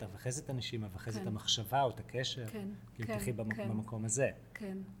יש מתח, ואחרי זה את הנשימה, ואחרי זה את המחשבה או את הקשר, כאילו תלכי במקום הזה.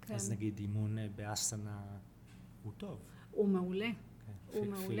 כן. אז נגיד אימון באסנה הוא טוב. הוא מעולה.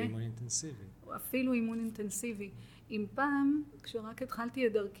 אפילו אימון אינטנסיבי. אפילו אימון אינטנסיבי. אם פעם, כשרק התחלתי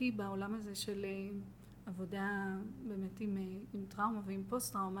את דרכי בעולם הזה של עבודה באמת עם טראומה ועם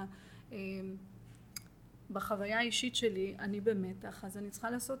פוסט-טראומה, בחוויה האישית שלי, אני במתח, אז אני צריכה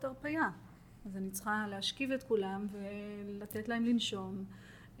לעשות תרפיה. אז אני צריכה להשכיב את כולם ולתת להם לנשום,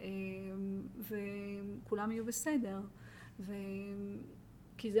 וכולם יהיו בסדר.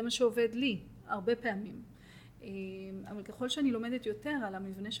 כי זה מה שעובד לי, הרבה פעמים. אבל ככל שאני לומדת יותר על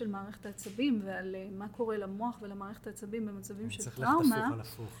המבנה של מערכת העצבים ועל מה קורה למוח ולמערכת העצבים במצבים של טראומה,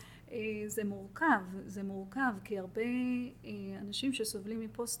 זה מורכב, כי הרבה אנשים שסובלים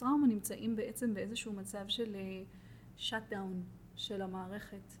מפוסט טראומה נמצאים בעצם באיזשהו מצב של shutdown של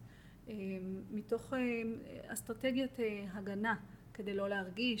המערכת, מתוך אסטרטגיית הגנה, כדי לא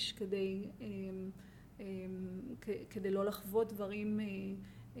להרגיש, כדי לא לחוות דברים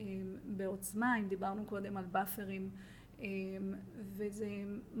בעוצמה, אם דיברנו קודם על באפרים, וזה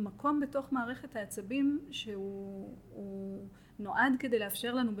מקום בתוך מערכת העצבים שהוא נועד כדי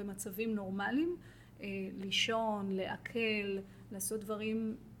לאפשר לנו במצבים נורמליים לישון, לעכל, לעשות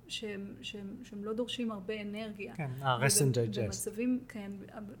דברים שהם לא דורשים הרבה אנרגיה. כן, rest and digest.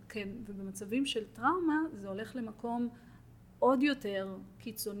 כן, ובמצבים של טראומה זה הולך למקום עוד יותר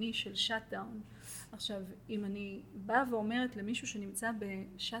קיצוני של shutdown. עכשיו, אם אני באה ואומרת למישהו שנמצא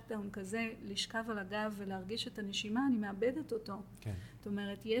בשאט-דאון כזה, לשכב על הגב ולהרגיש את הנשימה, אני מאבדת אותו. כן. זאת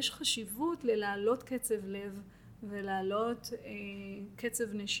אומרת, יש חשיבות ללהעלות קצב לב ולהעלות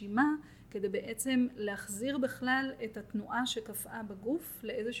קצב נשימה, כדי בעצם להחזיר בכלל את התנועה שקפאה בגוף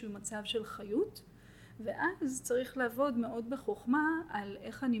לאיזשהו מצב של חיות, ואז צריך לעבוד מאוד בחוכמה על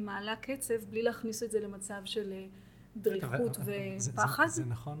איך אני מעלה קצב בלי להכניס את זה למצב של דריכות ופחד. זה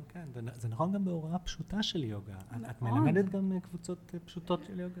נכון, כן. זה נכון גם בהוראה פשוטה של יוגה. את מלמדת גם קבוצות פשוטות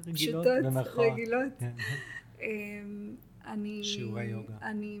של יוגה רגילות? פשוטות, רגילות. שיעורי יוגה.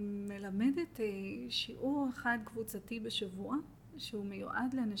 אני מלמדת שיעור אחד קבוצתי בשבוע, שהוא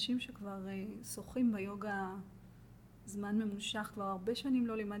מיועד לאנשים שכבר שוחים ביוגה זמן ממושך. כבר הרבה שנים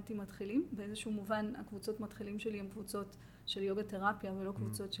לא לימדתי מתחילים. באיזשהו מובן הקבוצות מתחילים שלי הן קבוצות של יוגה תרפיה ולא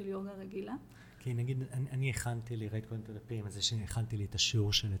קבוצות של יוגה רגילה. כי נגיד, אני הכנתי לי, ראית קודם תדפים, אז הכנתי לי את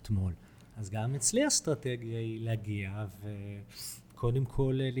השיעור של אתמול. אז גם אצלי האסטרטגיה היא להגיע וקודם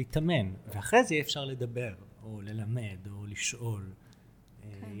כל להתאמן. ואחרי זה אפשר לדבר, או ללמד, או לשאול.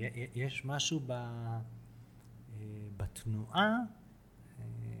 יש משהו בתנועה,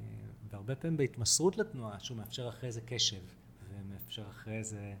 והרבה פעמים בהתמסרות לתנועה, שהוא מאפשר אחרי זה קשב, ומאפשר אחרי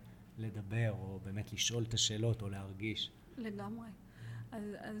זה לדבר, או באמת לשאול את השאלות, או להרגיש. לגמרי.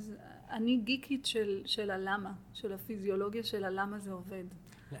 אז אני גיקית של הלמה, של הפיזיולוגיה של הלמה זה עובד.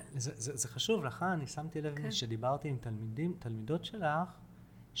 זה חשוב לך, אני שמתי לב שדיברתי עם תלמידות שלך,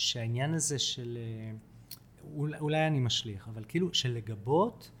 שהעניין הזה של, אולי אני משליך, אבל כאילו של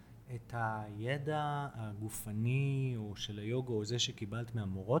לגבות את הידע הגופני או של היוגה או זה שקיבלת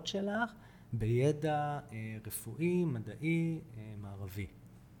מהמורות שלך, בידע רפואי, מדעי, מערבי.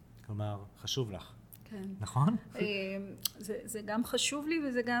 כלומר, חשוב לך. כן. נכון? זה גם חשוב לי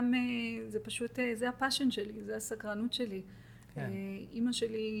וזה גם, זה פשוט, זה הפאשן שלי, זה הסקרנות שלי. כן. אמא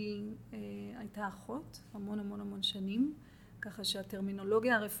שלי הייתה אחות המון שנים, ככה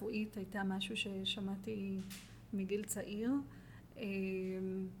שהטרמינולוגיה הרפואית הייתה משהו ששמעתי מגיל צעיר.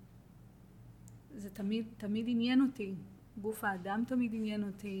 זה תמיד עניין אותי, גוף האדם תמיד עניין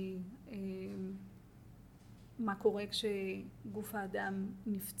אותי, מה קורה כשגוף האדם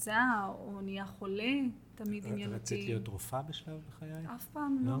נפצע או נהיה חולה, תמיד עניין אותי. רצית להיות רופאה בשלב בחיי? אף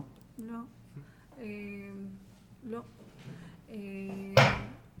פעם לא. לא.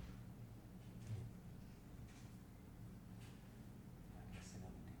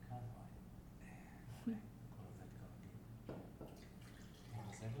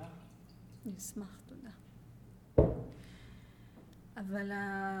 נשמח, תודה. אבל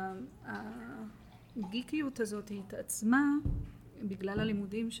הגיקיות הזאת התעצמה בגלל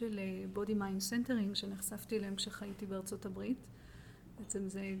הלימודים של body mind centering שנחשפתי אליהם כשחייתי בארצות הברית. בעצם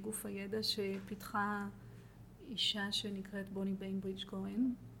זה גוף הידע שפיתחה אישה שנקראת בוני ביינברידג'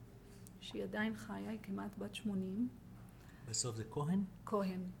 כהן, שהיא עדיין חיה, היא כמעט בת 80. בסוף זה כהן?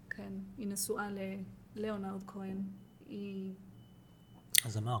 כהן, כן. היא נשואה לליאונרד כהן. היא...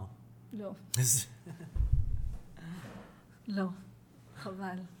 אז אמר. לא. לא,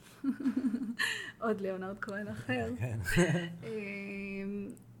 חבל. עוד ליאונרד כהן אחר.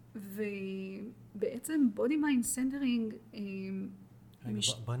 ובעצם body mind centering...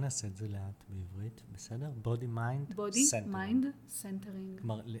 בוא נעשה את זה לאט בעברית, בסדר? body mind centering.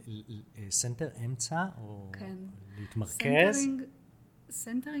 כלומר, סנטר אמצע או להתמרכז?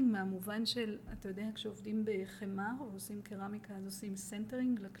 סנטרינג מהמובן של, אתה יודע, כשעובדים בחמר או עושים קרמיקה, אז עושים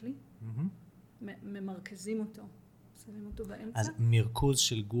סנטרינג לכלי, ממרכזים אותו, שמים אותו באמצע. אז מרכוז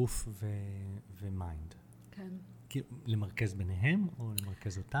של גוף ומיינד. כן. למרכז ביניהם או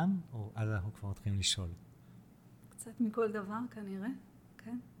למרכז אותם, או אז אנחנו כבר מתחילים לשאול. קצת מכל דבר כנראה,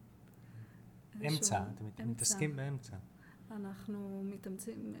 כן. אמצע, אתם מתעסקים באמצע. אנחנו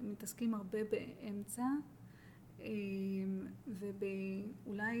מתעסקים הרבה באמצע,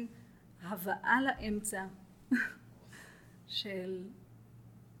 ובאולי הבאה לאמצע של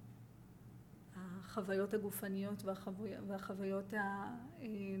החוויות הגופניות והחוויות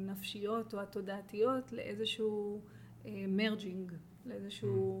הנפשיות או התודעתיות לאיזשהו מרג'ינג,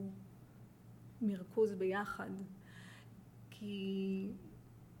 לאיזשהו מרכוז ביחד. כי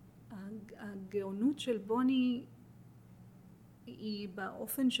הגאונות של בוני היא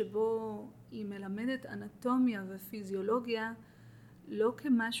באופן שבו היא מלמדת אנטומיה ופיזיולוגיה לא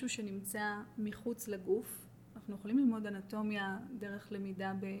כמשהו שנמצא מחוץ לגוף. אנחנו יכולים ללמוד אנטומיה דרך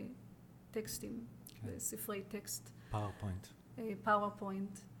למידה בטקסטים, בספרי טקסט.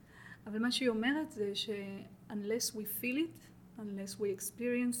 PowerPoint. אבל מה שהיא אומרת זה ש-unless we feel it, unless we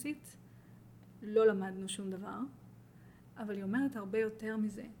experience it, לא למדנו שום דבר. אבל היא אומרת הרבה יותר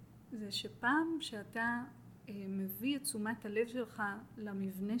מזה. זה שפעם שאתה מביא את תשומת הלב שלך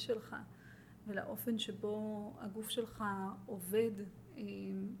למבנה שלך ולאופן שבו הגוף שלך עובד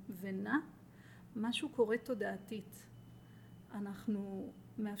ונע, משהו קורה תודעתית. אנחנו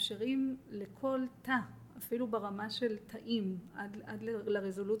מאפשרים לכל תא, אפילו ברמה של תאים, עד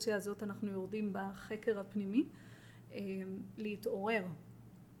לרזולוציה הזאת אנחנו יורדים בחקר הפנימי, להתעורר.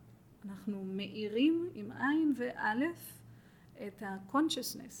 אנחנו מאירים עם עין ואלף את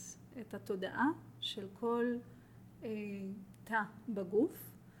ה-consciousness, את התודעה של כל תא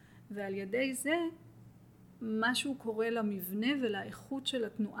בגוף, ועל ידי זה משהו קורה למבנה ולאיכות של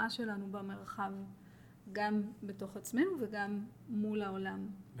התנועה שלנו במרחב, גם בתוך עצמנו וגם מול העולם.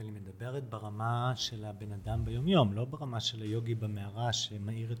 ואני מדברת ברמה של הבן אדם ביומיום, לא ברמה של היוגי במערה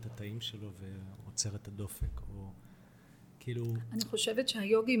שמאיר את התאים שלו ועוצר את הדופק, או כאילו... אני חושבת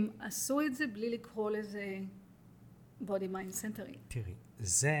שהיוגים עשו את זה בלי לקרוא לזה body mind centering. תראי,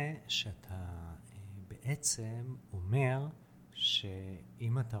 זה שאתה בעצם אומר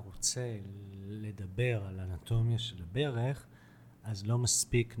שאם אתה רוצה לדבר על אנטומיה של הברך, אז לא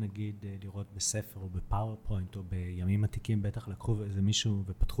מספיק נגיד לראות בספר או בפאורפוינט או בימים עתיקים, בטח לקחו איזה מישהו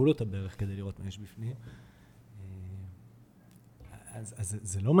ופתחו לו את הברך כדי לראות מה יש בפנים. אז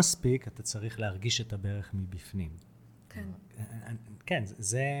זה לא מספיק, אתה צריך להרגיש את הברך מבפנים. כן. כן,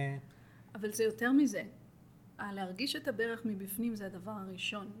 זה... אבל זה יותר מזה. להרגיש את הברך מבפנים זה הדבר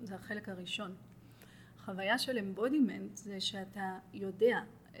הראשון, זה החלק הראשון. החוויה של אמבודימנט זה שאתה יודע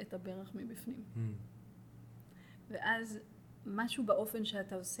את הברך מבפנים. ואז משהו באופן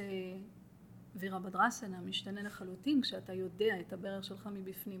שאתה עושה וירבדרסנה משתנה לחלוטין כשאתה יודע את הברך שלך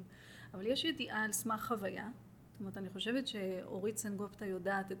מבפנים. אבל יש ידיעה על סמך חוויה. זאת אומרת, אני חושבת שאורית סנגופטה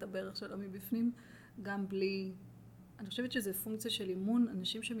יודעת את הברך שלה מבפנים, גם בלי... אני חושבת שזה פונקציה של אימון.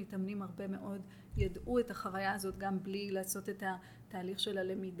 אנשים שמתאמנים הרבה מאוד ידעו את החוויה הזאת גם בלי לעשות את התהליך של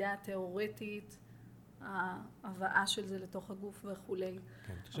הלמידה התיאורטית, ההבאה של זה לתוך הגוף וכולי.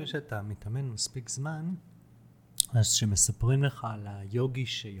 כן, אני חושב שאתה מתאמן מספיק זמן, אז שמספרים לך על היוגי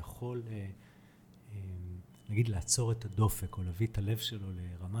שיכול, נגיד, לעצור את הדופק או להביא את הלב שלו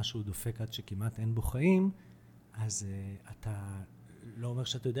לרמה שהוא דופק עד שכמעט אין בו חיים, אז אתה לא אומר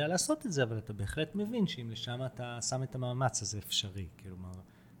שאתה יודע לעשות את זה, אבל אתה בהחלט מבין שאם לשם אתה שם את המאמץ, אז זה אפשרי. כלומר,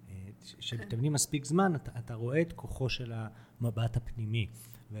 כשמתאמנים מספיק זמן, אתה רואה את כוחו של המבט הפנימי,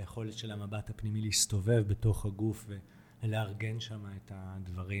 והיכולת של המבט הפנימי להסתובב בתוך הגוף ולארגן שם את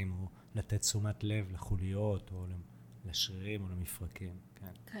הדברים, או לתת תשומת לב לחוליות, או לשרירים, או למפרקים.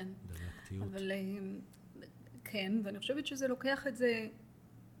 כן. דרכתיות. אבל כן, ואני חושבת שזה לוקח את זה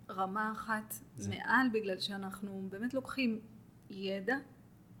רמה אחת מעל, בגלל שאנחנו באמת לוקחים ידע.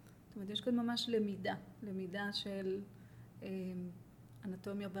 זאת אומרת, יש כאן ממש למידה של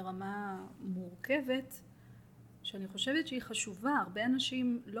אנטומיה ברמה מורכבת, שאני חושבת שהיא חשובה. הרבה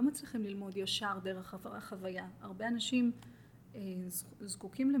אנשים לא מצליחים ללמוד ישר דרך החוויה. הרבה אנשים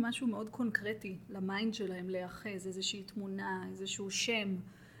זקוקים למשהו מאוד קונקרטי, למיינד שלהם, להיאחז, איזושהי תמונה, איזשהו שם,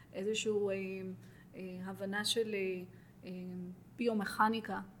 איזשהו הבנה של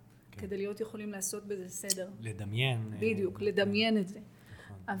ביומכניקה, כדי להיות יכולים לעשות בזה סדר. לדמיין. בדיוק, לדמיין את זה.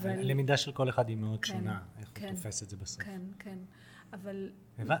 אבל הלמידה של כל אחד היא מאוד שונה, איך הוא תופס את זה בסוף. כן, כן. אבל...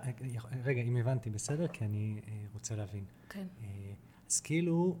 רגע, אם הבנתי בסדר, כי אני רוצה להבין. כן. אז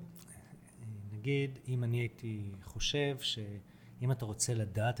כאילו, נגיד, אם אני הייתי חושב שאם אתה רוצה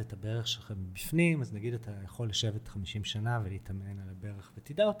לדעת את הברך שלך מבפנים, אז נגיד אתה יכול לשבת 50 שנה ולהתאמן על הברך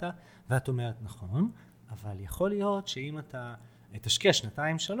ותדע אותה, ואת אומרת נכון, אבל יכול להיות שאם אתה תשקיע 2-3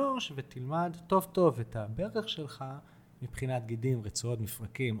 ותלמד טוב טוב את הברך שלך, מבחינת גידים, רצועות,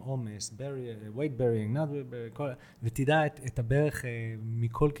 מפרקים, עומס, weight bearing, not weight bearing, ותדע את הברך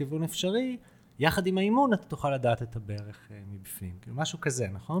מכל כיוון אפשרי, יחד עם האימון אתה תוכל לדעת את הברך מבפנים. כאילו משהו כזה,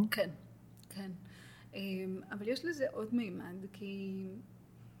 נכון? כן, כן. אבל יש לזה עוד מימד, כי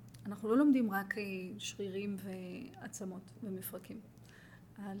אנחנו לא לומדים רק שרירים ועצמות ומפרקים.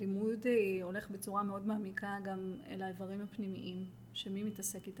 הלימוד הולך בצורה מאוד מעמיקה גם אל האיברים הפנימיים, שמי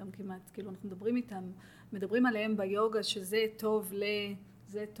מתעסק איתם כמעט, כאילו אנחנו מדברים עליהם ביוגה שזה טוב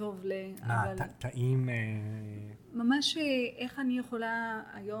זה טוב אבל... תאים... ממש איך אני יכולה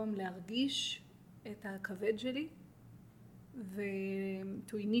היום להרגיש את הכבד שלי,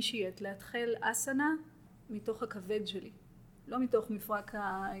 ו-to initiate, להתחיל אסנה מתוך הכבד שלי. לא מתוך מפרק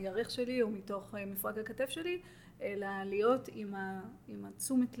הירך שלי או מתוך מפרק הכתף שלי, אלא להיות עם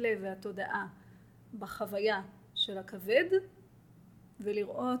התשומת לב והתודעה בחוויה של הכבד,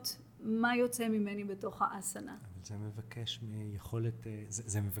 ולראות מה יוצא ממני בתוך האסנה. אבל זה מבקש מיכולת,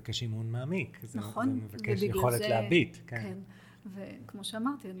 זה מבקש אימון מעמיק. נכון. זה מבקש יכולת להביט. כן. וכמו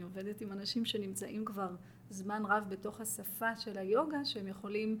שאמרתי, אני עובדת עם אנשים שנמצאים כבר זמן רב בתוך השפה של היוגה, שהם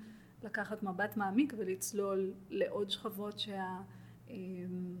יכולים לקחת מבט מעמיק ולצלול לעוד שכבות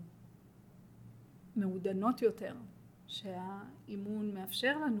מעודנות יותר, שהאימון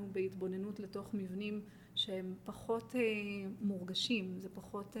מאפשר לנו בהתבוננות לתוך מבנים שהם פחות מורגשים, זה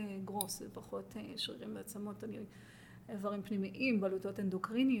פחות גרוס, זה פחות שרירים ועצמות, איברים פנימיים, בלוטות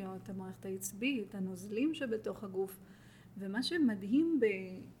אנדוקריניות, המערכת העצבית, הנוזלים שבתוך הגוף. ומה שמדהים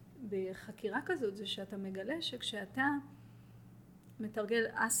בחקירה כזאת זה שאתה מגלה שכשאתה מתרגל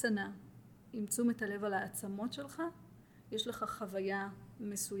אסנה עם תשומת הלב על העצמות שלך, יש לך חוויה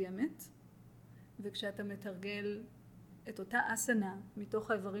מסוימת, וכשאתה מתרגל את אותה אסנה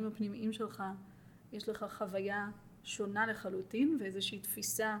מתוך האיברים הפנימיים שלך, יש לך חוויה שונה לחלוטין, ואיזושהי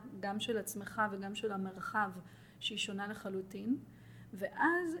תפיסה גם של עצמך וגם של המרחב שהיא שונה לחלוטין,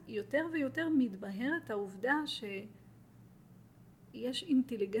 ואז יותר ויותר מתבהרת העובדה שיש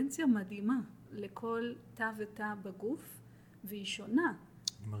אינטליגנציה מדהימה לכל תא ותא בגוף, והיא שונה.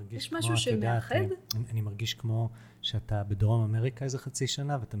 יש משהו שמאחד? אני מרגיש כמו שאתה בדרום אמריקה איזה חצי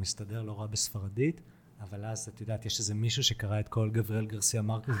שנה, ואתה מסתדר לא רע בספרדית, אבל אז את יודעת, יש איזה מישהו שקרא את כל גבריאל גרסיה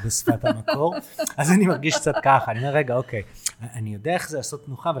מרקס בשפת המקור, אז אני מרגיש קצת ככה, אני אומר, רגע, אוקיי, אני יודע איך זה לעשות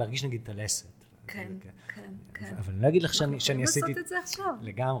תנוחה, ולהרגיש נגיד את הלסת. כן, כן, כן. אבל אני לא אגיד לך שאני עשיתי... אנחנו יכולים לעשות את זה עכשיו.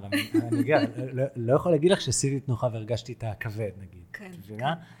 לגמרי, אני לא יכול להגיד לך שעשיתי תנוחה והרגשתי את הכבד, נגיד. כן, כן.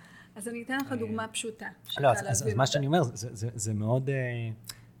 אז אני אתן לך דוגמה פשוטה. לא, אז מה שאני אומר,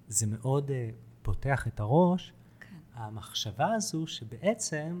 זה מאוד פותח את הראש, המחשבה הזו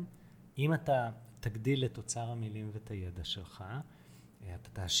שבעצם, אם אתה תגדיל את אוצר המילים ואת הידע שלך, אתה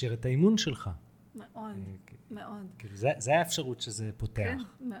תעשיר את האימון שלך. מאוד, מאוד. זה האפשרות שזה פותח. כן,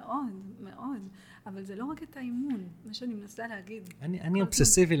 מאוד, מאוד. אבל זה לא רק את האימון, מה שאני מנסה להגיד. אני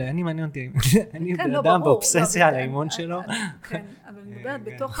אובססיבי, אני מעניין אותי, אני בן אדם באובססיה על האימון שלו. כן, אבל אני מדברת,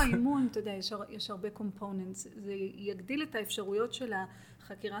 בתוך האימון, אתה יודע, יש הרבה קומפוננטס, זה יגדיל את האפשרויות של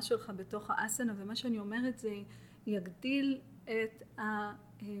החקירה שלך בתוך האסנה, ומה שאני אומרת זה יגדיל את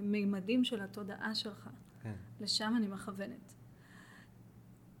המימדים של התודעה שלך. לשם אני מכוונת.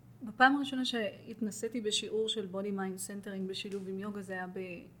 בפעם הראשונה שהתנסיתי בשיעור של body mind centering בשילוב עם יוגה, זה היה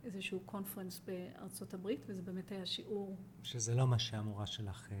באיזשהו קונפרנס בארצות הברית, וזה באמת היה שיעור. שזה לא מה שהמורה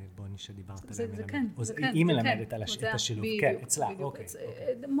שלך, בוני, שדיברת עליה מלמדת. זה כן, זה כן. היא מלמדת על את השילוב. כן, אצלה, אוקיי.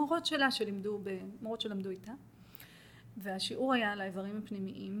 מורות שלה מורות שלמדו איתה. והשיעור היה על האיברים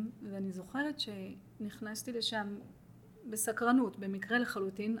הפנימיים, ואני זוכרת שנכנסתי לשם בסקרנות, במקרה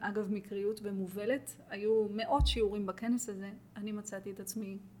לחלוטין, אגב מקריות ומובלת, היו מאות שיעורים בכנס הזה, אני מצאתי את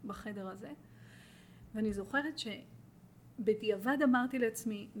עצמי בחדר הזה, ואני זוכרת שבדיעבד אמרתי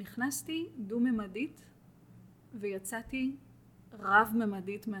לעצמי, נכנסתי דו-ממדית, ויצאתי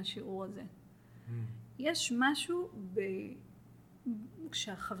רב-ממדית מהשיעור הזה. יש משהו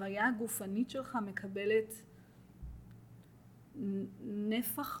כשהחוויה הגופנית שלך מקבלת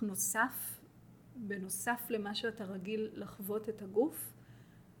נפח נוסף, בנוסף למה שאתה רגיל לחוות את הגוף,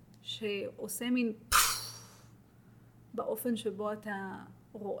 שעושה מין באופן שבו אתה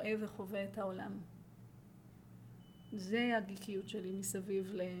רואה וחווה את העולם. זה הגיקיות שלי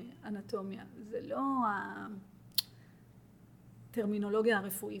מסביב לאנטומיה. זה לא הטרמינולוגיה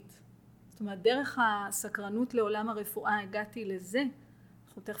הרפואית. זאת אומרת, דרך הסקרנות לעולם הרפואה הגעתי לזה.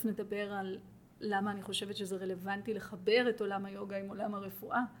 אנחנו תכף נדבר על למה אני חושבת שזה רלוונטי לחבר את עולם היוגה עם עולם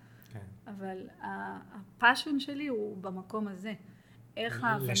הרפואה. כן. אבל הפאשן שלי הוא במקום הזה. איך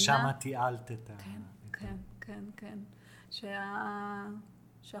ההבנה... לשם תיעלת את ה... כן, כן, כן, כן.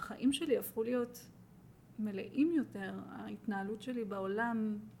 שהחיים שלי הפכו להיות מלאים יותר. ההתנהלות שלי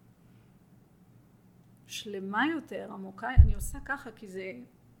בעולם שלמה יותר, עמוקה. אני עושה ככה כי זה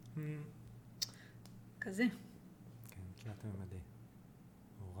כזה. כן, תלת ממדי.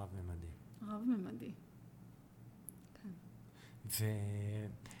 או רב ממדי. רב ממדי. כן.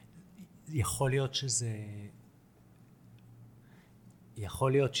 ויכול להיות שזה...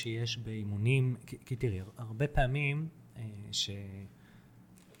 יכול להיות שיש באימונים, כי תראי, הרבה פעמים שאני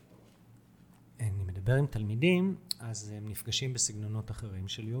מדבר עם תלמידים, אז הם נפגשים בסגנונות אחרים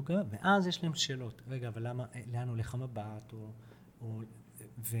של יוגה, ואז יש להם שאלות. רגע, אבל לאן הולך המבט?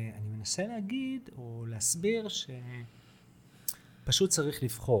 ואני מנסה להגיד או להסביר שפשוט צריך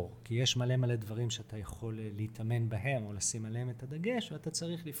לבחור, כי יש מלא דברים שאתה יכול להתאמן בהם או לשים עליהם את הדגש, ואתה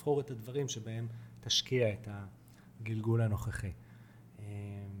צריך לבחור את הדברים שבהם תשקיע את הגלגול הנוכחי.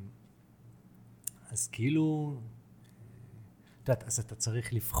 אז כאילו, אז אתה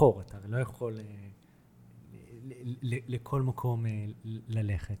צריך לבחור, אתה לא יכול לכל מקום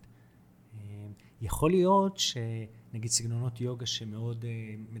ללכת. יכול להיות שנגיד סגנונות יוגה שמאוד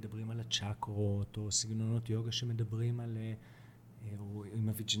מדברים על הצ'קרות, או סגנונות יוגה שמדברים על, או עם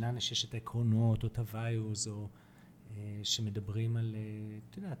הוויג'ננה שיש את העקרונות, או תוויוז, או שמדברים על,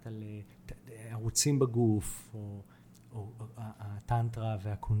 את יודעת, על ערוצים בגוף, או הטנטרה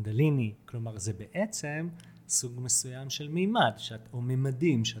והקונדליני, כלומר זה בעצם סוג מסוים של מימד, או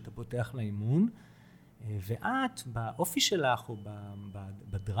ממדים שאתה פותח לאימון, ואת באופי שלך או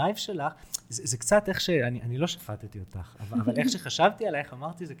בדרייב שלך, זה קצת איך אני לא שפטתי אותך, אבל איך שחשבתי עלייך,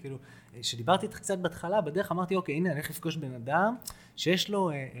 אמרתי זה כאילו, שדיברתי איתך קצת בהתחלה, בדרך אמרתי אוקיי, הנה אני הולך לפגוש בן אדם שיש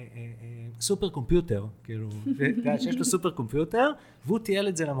לו סופר קומפיוטר, כאילו, שיש לו סופר קומפיוטר, והוא תיאל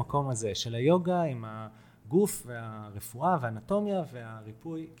את זה למקום הזה, של היוגה עם הגוף והרפואה והאנטומיה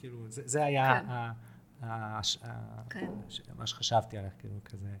והריפוי, כאילו, זה היה מה שחשבתי עליך, כאילו,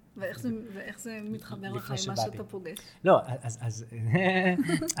 כזה. ואיך זה מתחבר לך עם מה שאתה פוגש? לא,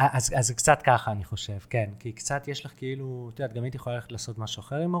 אז זה קצת ככה, אני חושב, כן, כי קצת יש לך כאילו, את יודעת, גם הייתי יכולה ללכת לעשות משהו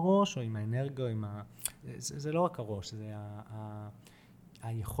אחר עם הראש, או עם האנרגיה, זה לא רק הראש, זה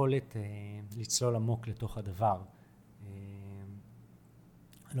היכולת לצלול עמוק לתוך הדבר.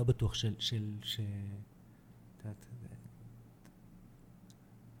 אני לא בטוח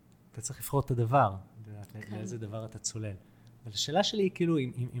אתה צריך לבחור את הדבר, לאיזה דבר אתה צולל. אבל השאלה שלי היא כאילו,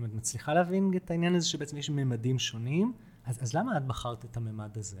 אם את מצליחה להבין את העניין הזה שבעצם יש ממדים שונים, אז למה את בחרת את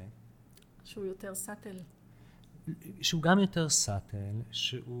הממד הזה? שהוא יותר סאטל. שהוא גם יותר סאטל,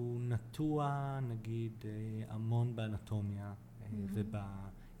 שהוא נטוע, נגיד, המון באנטומיה,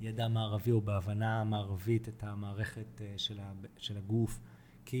 ובידע המערבי או בהבנה המערבית את המערכת של הגוף.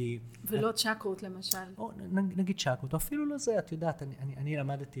 ולא צ'קרות למשל. או נגיד צ'קרות, או אפילו לא זה, את יודעת, אני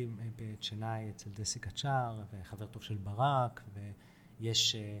למדתי בצ'נאי אצל דסי קצ'אר, וחבר טוב של ברק,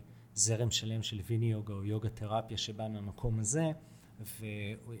 ויש זרם שלם של ויני יוגה או יוגה תרפיה שבא מהמקום הזה,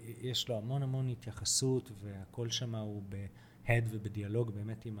 ויש לו המון התייחסות, והכל שם הוא בהד ובדיאלוג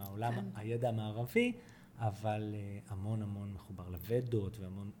באמת עם העולם, הידע המערבי, אבל המון מחובר לוודות,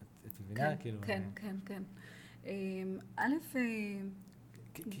 והמון, את מבינה? כן. א',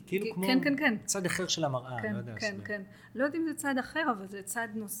 כאילו כמו צד אחר של המראה, לא יודע. כן. לא יודעים אם זה צד אחר, אבל זה צד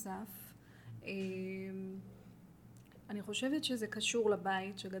נוסף. אני חושבת שזה קשור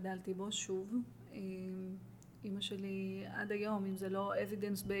לבית שגדלתי בו, שוב. אמא שלי עד היום, אם זה לא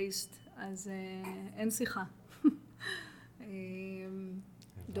evidence based, אז אין שיחה.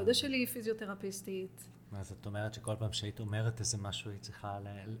 דודה שלי היא פיזיותרפיסטית. אז את אומרת שכל פעם שהיית אומרת איזה משהו, היא צריכה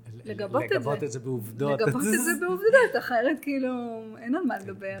לגבות את זה בעובדות. לגבות את זה בעובדות, אחרת כאילו אין על מה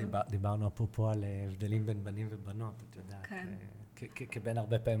לדבר. דיברנו אפרופו על הבדלים בין בנים ובנות, את יודעת. כבן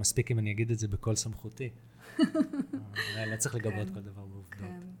הרבה פעמים מספיק אם אני אגיד את זה בכל סמכותי. לא צריך לגבות כל דבר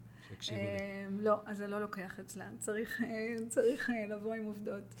בעובדות. שיקשיבו לי. לא, אז זה לא לוקח אצלם. צריך לבוא עם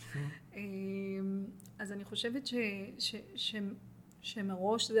עובדות. אז אני חושבת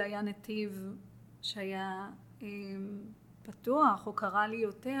שמראש זה היה נתיב שהיה פתוח או קרה לי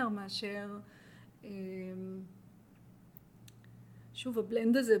יותר מאשר שוב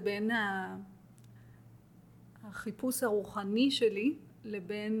הבלנד הזה בין החיפוש הרוחני שלי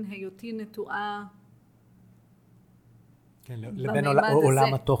לבין היותי נטועה לבין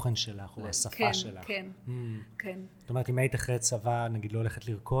עולם התוכן שלך או השפה שלך. כן. זאת אומרת, אם היית אחרי צבא, נגיד לא הולכת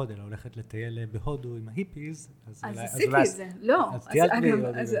לרקוד, אלא הולכת לטייל בהודו עם ההיפיז, אז עשיתי את זה. לא,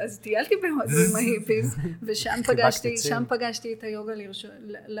 אז טיילתי בהודו עם ההיפיז, ושם פגשתי את היוגה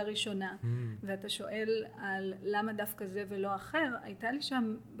לראשונה. ואתה שואל על למה דווקא זה ולא אחר, הייתה לי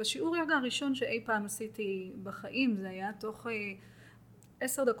שם, בשיעור יוגה הראשון שאי פעם עשיתי בחיים, זה היה תוך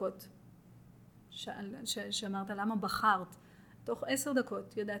 10 דקות. שאמרת למה בחרת, תוך 10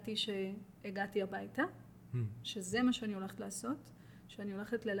 דקות ידעתי שהגעתי הביתה, שזה מה שאני הולכת לעשות, שאני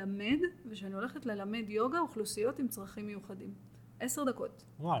הולכת ללמד, ושאני הולכת ללמד יוגה אוכלוסיות עם צרכים מיוחדים. 10 דקות.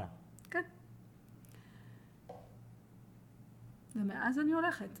 וואלה. כן. ומאז אני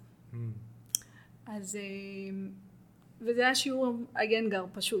הולכת. אז, וזה היה שיעור איינגר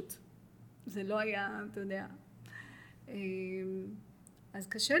פשוט. זה לא היה, אתה יודע. אז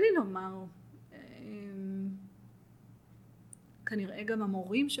קשה לי לומר, כנראה גם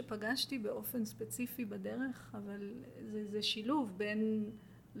המורים שפגשתי באופן ספציפי בדרך, אבל זה שילוב בין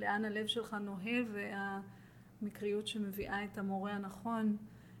לאן הלב שלך נוהה והמקריות שמביאה את המורה הנכון.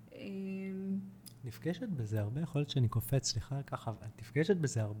 נפגשת בזה הרבה, יכול להיות שאני קופץ, סליחה ככה, נפגשת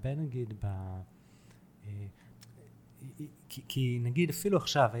בזה הרבה נגיד כי נגיד אפילו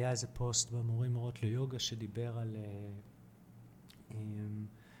עכשיו היה איזה פוסט במורים מורות ליוגה שדיבר על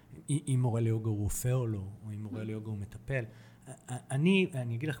אם מורה ליוגה הוא רופא או לא, או אם מורה ליוגה הוא מטפל.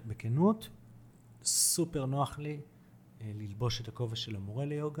 אני אגיד לך בכנות, סופר נוח לי ללבוש את הכובע של המורה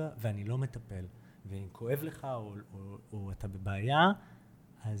ליוגה, ואני לא מטפל. ואם כואב לך או אתה בבעיה,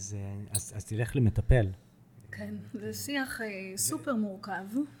 אז תלך למטפל. כן, זה שיח סופר מורכב.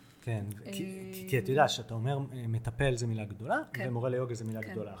 כן, כי אתה יודע שאתה אומר מטפל זה מילה גדולה, ומורה ליוגה זה מילה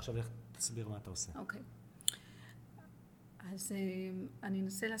גדולה. עכשיו לך תסביר מה אתה עושה. אוקיי. אז אני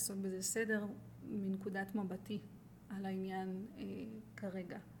אנסה לעשות בזה סדר מנקודת מבטי על העניין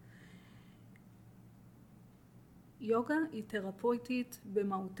כרגע. יוגה היא תרפויטית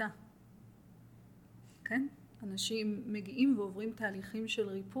במהותה. כן? אנשים מגיעים ועוברים תהליכים של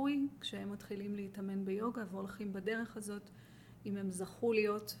ריפוי כשהם מתחילים להתאמן ביוגה והולכים בדרך הזאת. אם הם זכו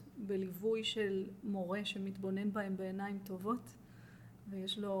להיות בליווי של מורה שמתבונן בהם בעיניים טובות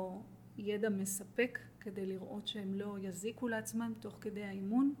ויש לו ידע מספק כדי לראות שהם לא יזיקו לעצמם תוך כדי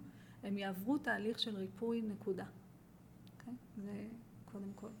האימון, הם יעברו תהליך של ריפוי נקודה. Okay? זה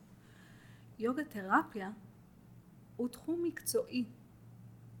קודם כל. יוגה תרפיה הוא תחום מקצועי,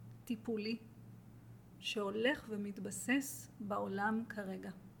 טיפולי, שהולך ומתבסס בעולם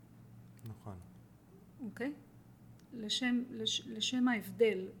כרגע. נכון. אוקיי? לשם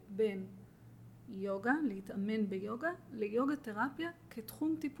ההבדל בין יוגה, להתאמן ביוגה, ליוגה תרפיה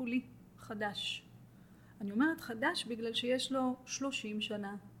כתחום טיפולי חדש. אני אומרת חדש בגלל שיש לו 30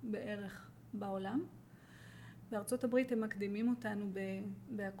 שנה בערך בעולם. בארצות הברית הם מקדימים אותנו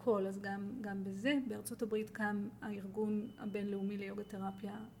בהכל, אז גם בזה. בארצות הברית קם הארגון הבינלאומי ליוגה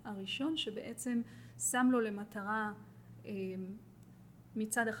תרפיה הראשון, שבעצם שם לו למטרה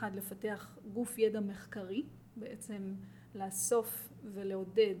מצד אחד לפתח גוף ידע מחקרי, בעצם לאסוף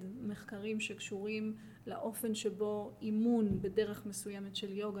ולעודד מחקרים שקשורים לאופן שבו אימון בדרך מסוימת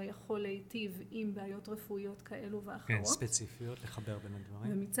של יוגה יכול להיטיב עם בעיות רפואיות כאלו ואחרות. כן, ספציפיות, לחבר בין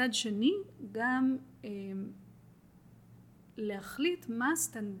הדברים. ומצד שני גם להחליט מה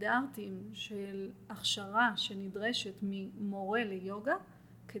הסטנדרטים של הכשרה שנדרשת ממורה ליוגה,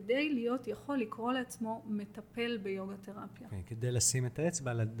 כדי להיות יכול לקרוא לעצמו מטפל ביוגה תרפיה. כן, כדי לשים את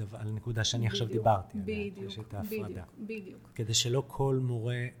האצבע על נקודה שאני עכשיו דיברתי. בדיוק. כדי שלא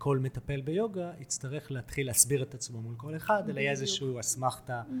כל מטפל ביוגה יצטרך להתחיל להסביר את עצמו מול כל אחד, אלא יהיה איזשהו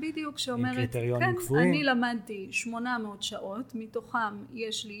אסמכתה עם קריטריונים קבועים. אני למדתי 800 שעות, מתוכם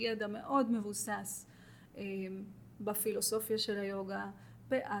יש לי ידע מאוד מבוסס בפילוסופיה של היוגה,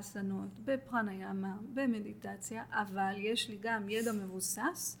 באסנות, בפרניאמה, במדיטציה, אבל יש לי גם ידע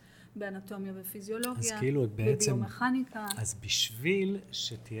מבוסס באנטומיה ופיזיולוגיה, בביומכניקה. אז בשביל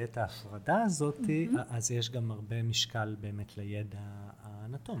שתהיה את ההפרדה הזאת, אז יש גם הרבה משקל באמת לידע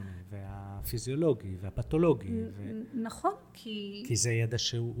האנטומי והפיזיולוגי והפתולוגי. נכון, כי זה ידע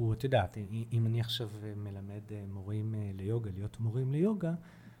שהוא, את יודעת, אם אני עכשיו מלמד מורים ליוגה, להיות מורים ליוגה,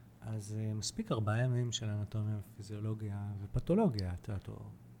 אז מספיק 4 ימים של אנטומיה, פיזיולוגיה ופתולוגיה, את יודעת, או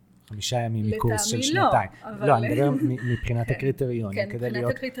 5 ימים מקורס של 2 לא, אני מדבר מבחינת הקריטריונים. כן,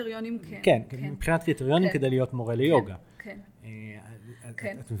 מבחינת הקריטריונים כן. כן, מבחינת קריטריונים כדי להיות מורה ליוגה. כן.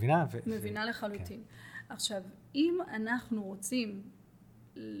 את מבינה? מבינה לחלוטין. עכשיו, אם אנחנו רוצים,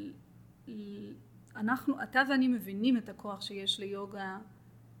 אתה ואני מבינים את הכוח שיש ליוגה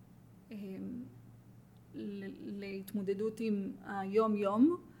להתמודדות עם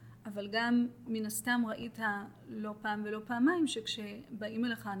היום-יום, אבל גם מן הסתם ראית לא פעם ולא פעמיים שכשבאים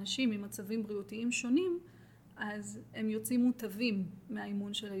אליך אנשים ממצבים בריאותיים שונים, אז הם יוצאים מוטבים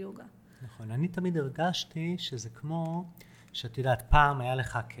מהאימון של היוגה. נכון, אני תמיד הרגשתי שזה כמו, שאת יודעת, פעם היה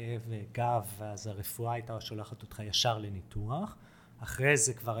לך כאב גב, אז הרפואה הייתה שולחת אותך ישר לניתוח, אחרי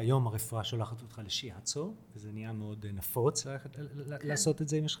זה כבר היום הרפואה שולחת אותך לשיאצו, וזה נהיה מאוד נפוץ לעשות את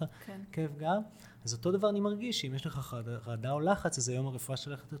זה אם יש לך כאב גב. אז אותו דבר אני מרגיש, אם יש לך חרדה או לחץ, אז היום הרפואה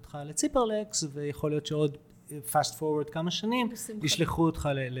שולחת אותך לציפרלקס, ויכול להיות שעוד fast forward כמה שנים, ישלחו אותך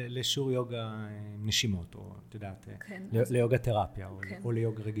לשיעור יוגה נשימות, או את יודעת, ליוגה תרפיה, או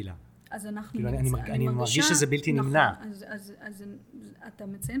ליוגה רגילה. אז אנחנו... אני מרגיש שזה בלתי נמנע. אז אתה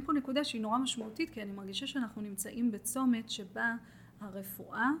מציין פה נקודה שהיא נורא משמעותית, כי אני מרגישה שאנחנו נמצאים בצומת שבה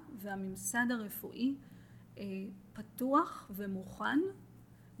הרפואה והממסד הרפואי פתוח ומוכן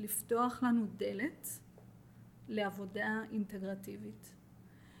לפתוח לנו דלת לעבודה אינטגרטיבית.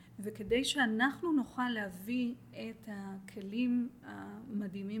 וכדי שאנחנו נוכל להביא את הכלים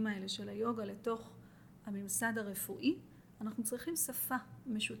המדהימים האלה של היוגה לתוך הממסד הרפואי, אנחנו צריכים שפה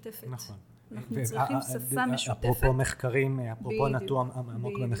משותפת. נכון. אנחנו צריכים שפה משותפת. אפרופו מחקרים, אפרופו נטוע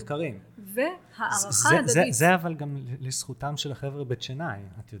עמוק במחקרים. והערכה הדדית. זה אבל גם לזכותם של החבר'ה בית שנאי,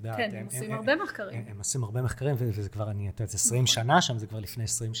 את יודעת. כן, הם עושים הרבה מחקרים. הם עושים הרבה מחקרים, וזה כבר, אני יודעת, 20 שנה שם, זה כבר לפני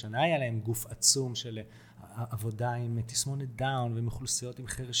 20 שנה, היה להם גוף עצום של עבודה עם תסמונת דאון, ועם אוכלוסיות עם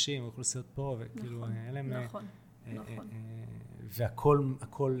חרשים, אוכלוסיות פה, וכאילו, היה להם... נכון.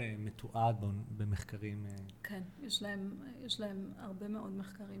 והכל מתועד במחקרים. כן, יש להם הרבה מאוד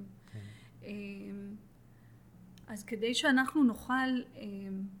מחקרים. אז כדי שאנחנו נוכל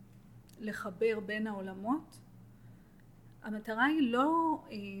לחבר בין העולמות, המטרה היא לא,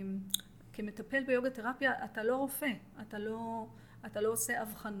 כמטפל ביוגה תרפיה, אתה לא רופא, אתה לא עושה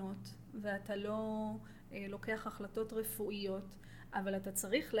הבחנות, ואתה לא לוקח החלטות רפואיות, אבל אתה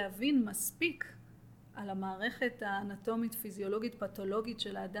צריך להבין מספיק על המערכת האנטומית, פיזיולוגית, פתולוגית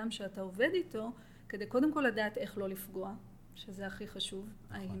של האדם שאתה עובד איתו, כדי קודם כל לדעת איך לא לפגוע, שזה הכי חשוב,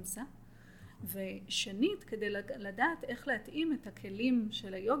 ההימסה. ושנית, כדי לדעת איך להתאים את הכלים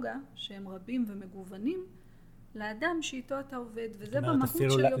של היוגה, שהם רבים ומגוונים, לאדם שאיתו אתה עובד, וזה במהות של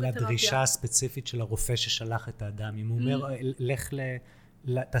יוגה תרפיה. אפילו לדרישה הספציפית של הרופא ששלח את האדם, אם הוא אומר, לך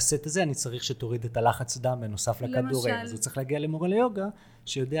תעשה את זה, אני צריך שתוריד את הלחץ דם בנוסף לכדורים. אז הוא צריך להגיע למורה ליוגה,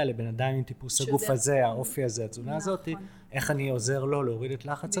 שיודע לבן אדם עם טיפוס הגוף הזה, האופי הזה, התזונה הזאת, איך אני עוזר לו להוריד את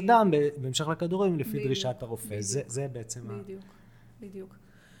לחץ הדם בהמשך לכדורים לפי דרישת הרופא. זה בעצם... בדיוק.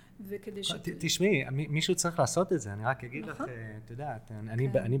 תשמעי, מישהו צריך לעשות את זה, אני רק אגיד לך, את יודעת,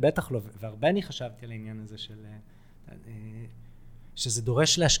 אני בטח לא, והרבה אני חשבתי על העניין הזה של... שזה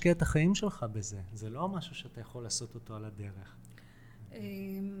דורש להשקיע את החיים שלך בזה. זה לא משהו שאתה יכול לעשות אותו על הדרך.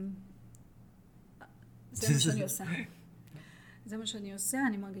 זה מה שאני עושה. זה מה שאני עושה,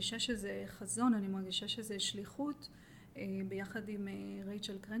 אני מרגישה שזה חזון, אני מרגישה שזה שליחות, ביחד עם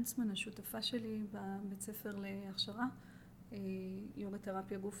רייצ'ל קרנצמן, השותפה שלי בבית ספר להכשרה, יוגה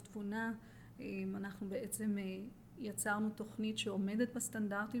תרפיה גוף תבונה, אנחנו בעצם יצרנו תוכנית שעומדת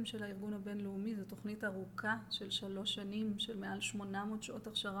בסטנדרטים של הארגון הבינלאומי, זו תוכנית ארוכה של 3 שנים, של מעל 800 שעות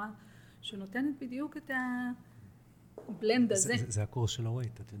הכשרה, שנותנת בדיוק את הבלנד הזה. זה הקורס של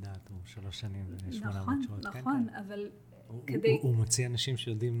הווייט, את יודעת, הוא 3 שנים ו800 שעות. נכון, אבל הוא מוציא אנשים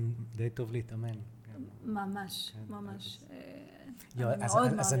שיודעים די טוב להתאמן. ממש.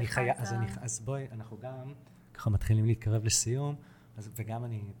 אז בואי, אנחנו גם ככה מתחילים להתקרב לסיום, וגם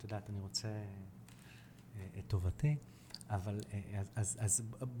אני, את יודעת, אני רוצה את טובתי, אבל אז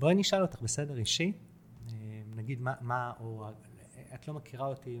בואי נשאל אותך בסדר אישי, נגיד מה, או את לא מכירה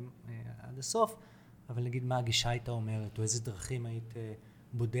אותי עד הסוף, אבל נגיד מה הגישה הייתה אומרת, או איזה דרכים היית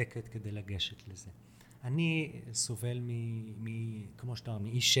בודקת כדי לגשת לזה. אני סובל כמו שאתה אומר,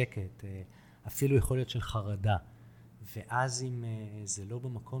 מאי שקט, אפילו יכול להיות של חרדה, ואז אם זה לא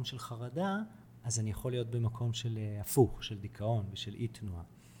במקום של חרדה, אז אני יכול להיות במקום של הפוך, של דיכאון ושל אי תנועה.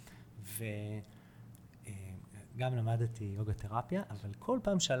 וגם למדתי יוגה תרפיה, אבל כל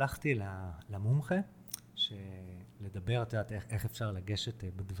פעם שהלכתי למומחה, לדבר, את יודעת, איך אפשר לגשת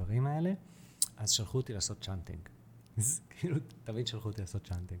בדברים האלה, אז שלחו אותי לעשות צ'אנטינג. כאילו, תמיד שלחו אותי לעשות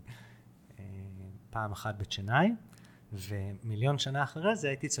צ'אנטינג. פעם אחת בצ'נאי, ומיליון שנה אחרי זה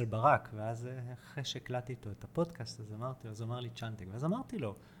הייתי אצל ברק, ואז אחרי שהקלטתי איתו את הפודקאסט, אז אמרתי לו, אז הוא אמר לי צ'אנטינג, ואז אמרתי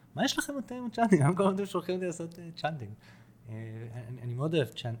לו, מה יש לכם אתם עם צ'אנטינג? גם כל הזמן שולחים אותי לעשות צ'אנטינג. אני מאוד אוהב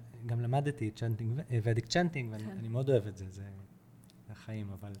צ'אנטינג, גם למדתי צ'אנטינג, ודיק צ'אנטינג, ואני מאוד אוהב את זה, זה החיים,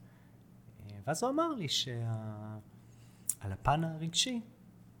 אבל... ואז הוא אמר לי שעל הפן הרגשי,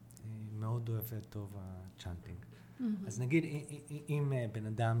 מאוד אוהב טוב הצ'אנטינג. אז נגיד, אם בן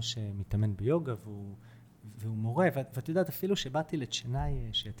אדם שמתאמן ביוגה והוא מורה, ואת יודעת, אפילו שבאתי לצ'נאי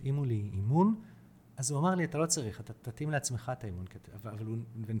שיתאימו לי אימון, אז הוא אמר לי, אתה לא צריך, אתה תתאים לעצמך את האימון, אבל הוא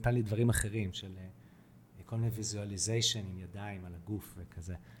נתן לי דברים אחרים של כל מיני ויזואליזיישן עם ידיים על הגוף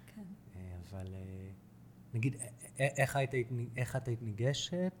וכזה. כן. אבל נגיד, איך את היית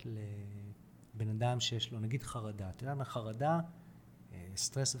ניגשת לבן אדם שיש לו, נגיד חרדה, אתה יודע מה חרדה?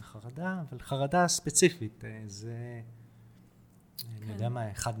 סטרס וחרדה, אבל חרדה ספציפית, זה, אני יודע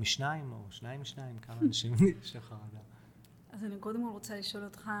מה, 1 מ-2 או 2 מ-2, כמה אנשים יש חרדה. אז אני קודם כל רוצה לשאול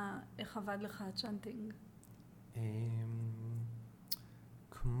אותך, איך עבד לך הצ'אנטינג?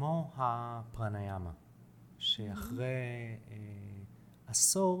 כמו הפרניאמה, שאחרי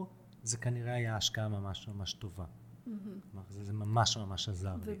עשור, זה כנראה היה השקעה ממש ממש טובה. זה ממש ממש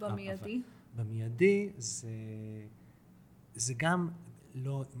עזר לי. ובמיידי? במיידי זה גם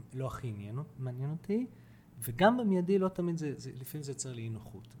לא הכי מעניין אותי, וגם במיידי לא תמיד לפעמים זה יוצר לי אי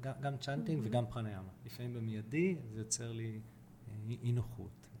נוחות. גם צ'אנטינג וגם פרניאמה. לפעמים במיידי זה יוצר לי אי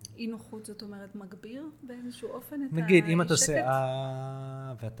נוחות. אי נוחות זאת אומרת מגביר באיזשהו אופן את השקט? נגיד, אם אתה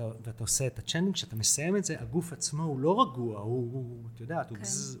עושה ואתה עושה את הצ'אנטינג, כשאתה מסיים את זה, הגוף עצמו הוא לא רגוע, הוא, אתה יודעת,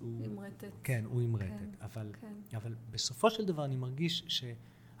 הוא אמרתת. כן, הוא אמרתת. אבל בסופו של דבר אני מרגיש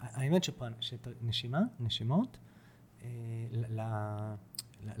שהאמת שנשימות,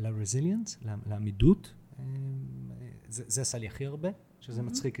 ל-resilience, לעמידות, זה עשה לי הכי הרבה, שזה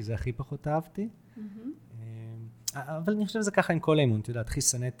מצחיק, כי זה הכי פחות אהבתי. אבל אני חושב שזה ככה עם כל האימון, אתה יודע, הכי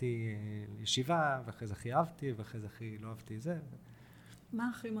שנאתי ישיבה, ואחרי זה הכי אהבתי, ואחרי זה הכי לא אהבתי זה. מה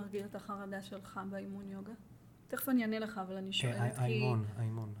הכי מרגיע את החרדה שלך באימון יוגה? תכף אני אענה לך, אבל אני שואלת כי...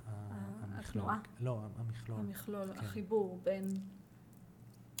 האימון, התנועה? לא, המכלול. המכלול, החיבור בין...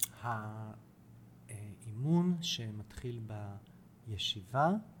 האימון שמתחיל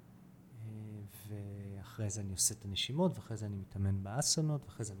בישיבה, ואחרי זה אני עושה את הנשימות, ואחרי זה אני מתאמן באסנות,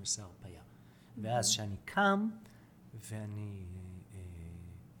 ואחרי זה אני עושה הרפיה. ואז שאני קם, ואני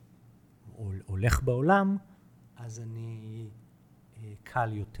הולך בעולם, אז אני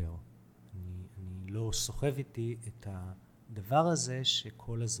קל יותר. אני לא סוחב איתי את הדבר הזה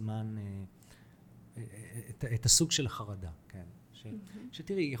שכל הזמן, את הסוג של החרדה, כן.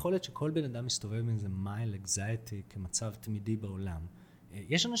 שתראי, יכול להיות שכל בן אדם מסתובב עם איזה מייל אקזייטי כמצב תמידי בעולם.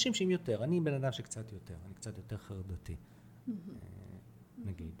 יש אנשים שהם יותר, אני בן אדם שקצת יותר, אני קצת יותר חרדתי,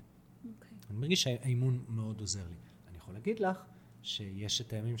 נגיד. אני מרגיש שהאימון מאוד עוזר לי. אני יכול להגיד לך שיש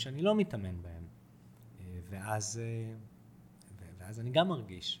את הימים שאני לא מתאמן בהם, ואז אני גם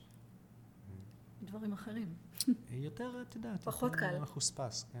מרגיש. דברים אחרים. יותר, את יודעת, פחות קל. יותר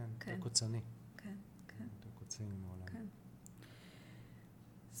מחוספס, כן, יותר קוצני. כן. יותר קוצני מעולם. כן.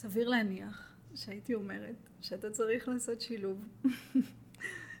 סביר להניח שהייתי אומרת שאתה צריך לעשות שילוב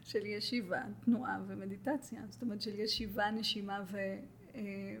של ישיבה, תנועה ומדיטציה. זאת אומרת של ישיבה, נשימה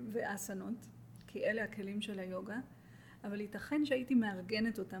ואסנות, כי אלה הכלים של היוגה, אבל ייתכן שהייתי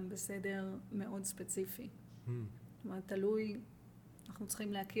מארגנת אותם בסדר מאוד ספציפי. זאת אומרת, תלוי, אנחנו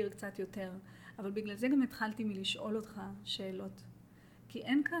צריכים להכיר קצת יותר, אבל בגלל זה גם התחלתי מלשאול אותך שאלות, כי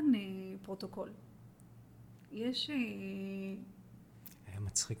אין כאן פרוטוקול. יש... היה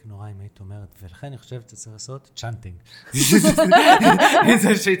מצחיק נורא אם היית אומרת, ולכן אני חושבת שאתה צריך לעשות צ'אנטינג.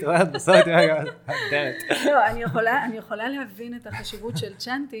 זה שהיית אומרת בסוף, לא, אני יכולה להבין את החשיבות של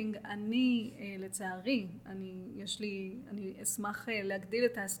צ'אנטינג. אני, לצערי, אני אשמח להגדיל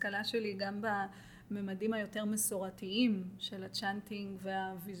את ההשכלה שלי גם בממדים היותר מסורתיים של הצ'אנטינג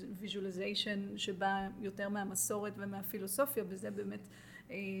והוויז'ואליזיישן שבא יותר מהמסורת ומהפילוסופיה, וזה באמת,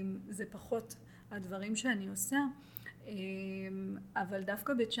 זה פחות הדברים שאני עושה. אבל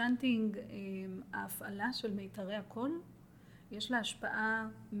דווקא בצ'אנטינג ההפעלה של מיתרי הקול יש לה השפעה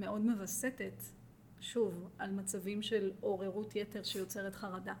מאוד מבסטת שוב על מצבים של עוררות יתר שיוצרת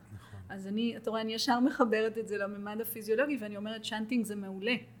חרדה. נכון. אז אתה רואה, אני ישר מחברת את זה לממד הפיזיולוגי ואני אומרת צ'אנטינג זה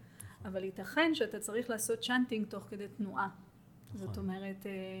מעולה, אבל ייתכן שאתה צריך לעשות צ'אנטינג תוך כדי תנועה. זאת אומרת,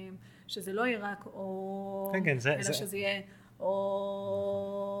 שזה לא יהיה רק או, אלא שזה יהיה או,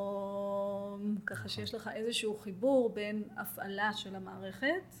 ככה שיש לך איזשהו חיבור בין הפעלה של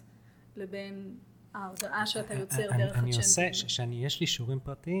המערכת לבין ההרדאה שאתה יוצר דרך הצ'אנטינג. אני עושה, יש לי שיעורים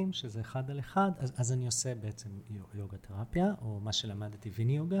פרטיים, שזה 1 על 1, אז אני עושה בעצם יוגה תרפיה, או מה שלמדתי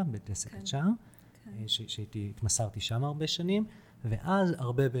ויניוגה, בדסק הצ'אר, שהתמסרתי שם הרבה שנים, ואז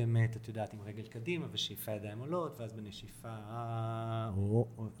הרבה באמת, את יודעת, עם רגל קדימה, ושאיפה ידיים עולות, ואז בנשיפה, או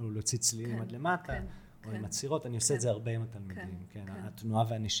להוציא צלילים עד למטה, או עם הצירות, אני עושה את זה הרבה עם התלמידים, התנועה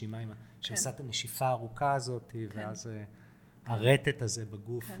והנשימה, שעושה את הנשיפה הארוכה הזאת, ואז הרטט הזה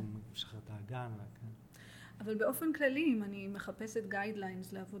בגוף, הוא משחרר את האגן. אבל באופן כללי, אם אני מחפשת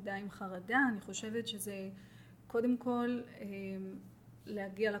גיידליינס לעבודה עם חרדה, אני חושבת שזה קודם כל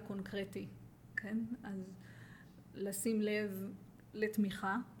להגיע לקונקרטי, כן? אז לשים לב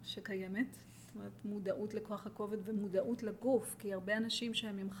לתמיכה שקיימת, זאת אומרת מודעות לכוח הכובד ומודעות לגוף, כי הרבה אנשים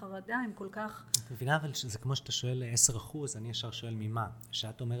שהם עם חרדה הם כל כך... את מבינה, אבל זה כמו שאתה שואל 10%, אני ישר שואל ממה.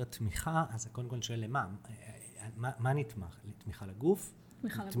 כשאת אומרת תמיכה, אז קודם כל שואל למה. מה נתמך? תמיכה לגוף?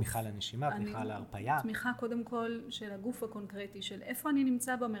 תמיכה לנשימה, תמיכה להרפיה? תמיכה קודם כל של הגוף הקונקרטי, של איפה אני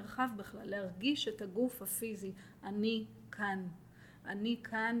נמצא במרחב בכלל, להרגיש את הגוף הפיזי, אני כאן. אני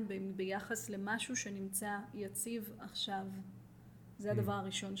כאן ביחס למשהו שנמצא יציב עכשיו. זה הדבר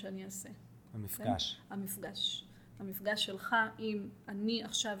הראשון שאני אעשה. המפגש. כן? המפגש שלך עם אני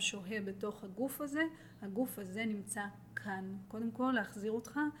עכשיו שוהה בתוך הגוף הזה, הגוף הזה נמצא כאן. קודם כל להחזיר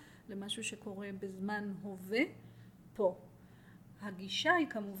אותך למשהו שקורה בזמן הווה פה. הגישה היא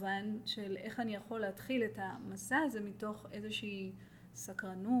כמובן של איך אני יכול להתחיל את המסע הזה מתוך איזושהי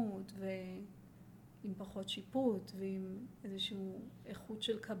סקרנות ועם פחות שיפוט ועם איזושהי איכות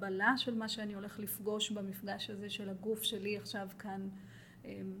של קבלה של מה שאני הולך לפגוש במפגש הזה של הגוף שלי עכשיו כאן.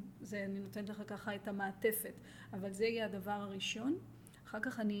 זה, אני נותנת לך ככה את המעטפת, אבל זה יהיה הדבר הראשון. אחר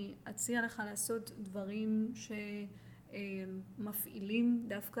כך אני אציע לך לעשות דברים שמפעילים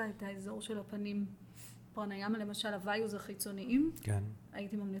דווקא את האזור של הפנים. פרניאמה למשל, הוויוז החיצוניים, כן.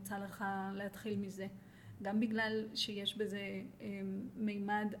 הייתי ממליצה לך להתחיל מזה. גם בגלל שיש בזה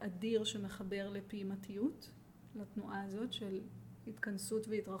מימד אדיר שמחבר לפעימתיות, לתנועה הזאת של התכנסות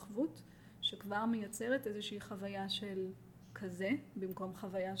והתרחבות, שכבר מייצרת איזושהי חוויה של כזה, במקום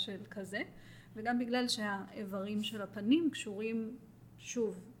חוויה של כזה, וגם בגלל שהאיברים של הפנים קשורים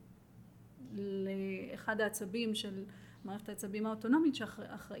שוב לאחד העצבים של מערכת העצבים האוטונומית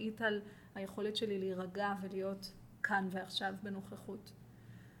שאחראית על היכולת שלי להירגע ולהיות כאן ועכשיו בנוכחות.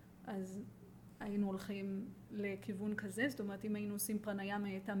 אז היינו הולכים לכיוון כזה, זאת אומרת אם היינו עושים פרניאמה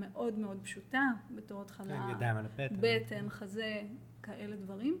היא הייתה מאוד מאוד פשוטה, בתור התחלה, ידיים על הבטן, בטן, חזה, כאלה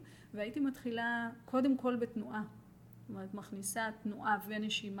דברים, והייתי מתחילה קודם כל בתנועה. זאת אומרת, מכניסה תנועה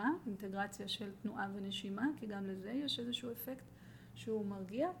ונשימה, אינטגרציה של תנועה ונשימה, כי גם לזה יש איזשהו אפקט שהוא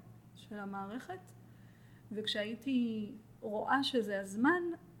מרגיע של המערכת. וכשהייתי רואה שזה הזמן,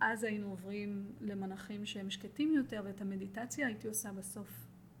 אז היינו עוברים למנחים שהם שקטים יותר, ואת המדיטציה הייתי עושה בסוף.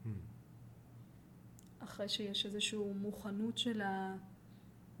 אחרי שיש איזושהי מוכנות של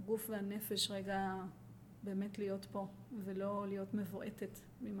הגוף והנפש רגע באמת להיות פה, ולא להיות מבועטת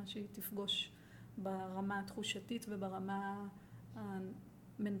ממה שהיא תפגוש ברמה התחושתית וברמה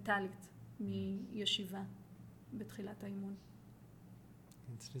המנטלית מישיבה בתחילת האימון.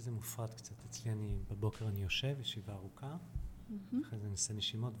 אצלי זה מופרד קצת. אצלי בבוקר אני יושב, ישיבה ארוכה, אחרי זה נעשה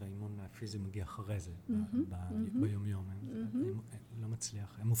נשימות, והאימון הפיזי מגיע אחרי זה, ביום יום. לא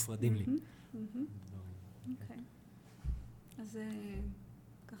מצליח, הם מופרדים לי. אוקיי. אז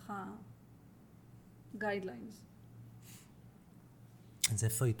ככה, גיידליינס. אז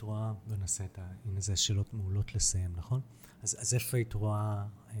איפה היית רואה, ונעשה את הנה זה שאלות מעולות לסיים, נכון? אז איפה היית רואה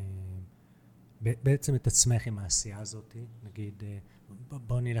בעצם את עצמך עם העשייה הזאת? נגיד,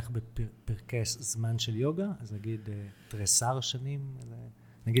 בואו נלך בפרקי זמן של יוגה, אז נגיד תרסר שנים,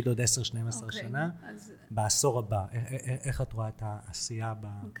 נגיד עוד 10-12 שנה, בעשור הבא. איך את רואה את העשייה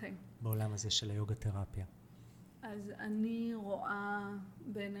בעולם הזה של היוגה תרפיה? אז אני רואה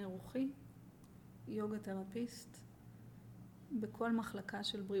בעיני רוחי יוגה תרפיסט בכל מחלקה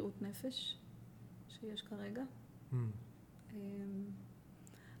של בריאות נפש שיש כרגע.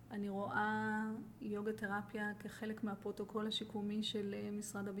 אני רואה יוגה תרפיה כחלק מהפרוטוקול השיקומי של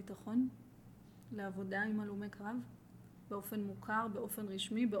משרד הביטחון לעבודה עם הלומי קרב, באופן מוכר, באופן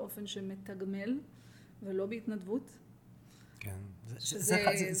רשמי, באופן שמתגמל ולא בהתנדבות. כן,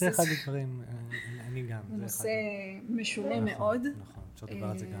 זה אחד הדברים, אני גם. זה נושא משונה מאוד. נכון, אפשר לדבר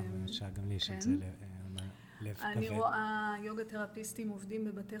על זה גם לי יש את זה לב כבד. אני רואה יוגה תרפיסטים עובדים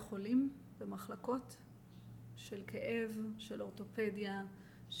בבתי חולים, במחלקות של כאב, של אורתופדיה,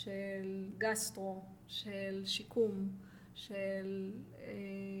 של גסטרו, של שיקום,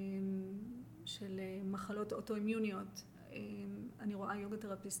 של מחלות אוטואימיוניות. אני רואה יוגה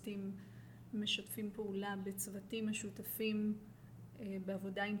תרפיסטים משתפים פעולה בצוותים משותפים,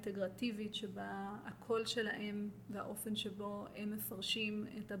 בעבודה אינטגרטיבית שבה הקול שלהם והאופן שבו הם מפרשים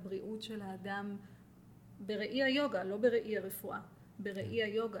את הבריאות של האדם בראי היוגה, לא בראי הרפואה, בראי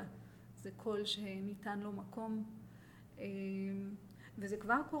היוגה. זה קול שניתן לו מקום, וזה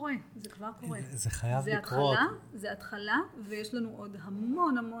כבר קורה, זה כבר קורה. זה חייב לקרות. זה התחלה, ויש לנו עוד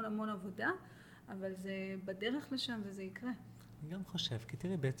המון המון המון עבודה, אבל זה בדרך לשם וזה יקרה. אני גם חושב, כי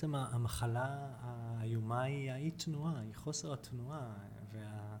תראי, בעצם המחלה האיומה היא האי תנועה, היא חוסר התנועה,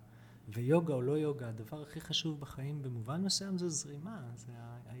 ויוגה או לא יוגה, הדבר הכי חשוב בחיים במובן מסוים זה זרימה, זה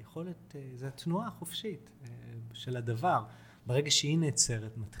היכולת, זה התנועה החופשית של הדבר. ברגע שהיא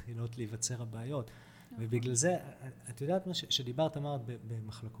נעצרת, מתחילות להיווצר הבעיות. ובגלל זה, את יודעת מה שדיברת, אמרת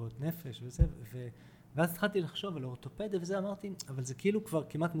במחלקות נפש וזה, ואז התחלתי לחשוב על אורתופדיה וזה, אמרתי, אבל זה כאילו כבר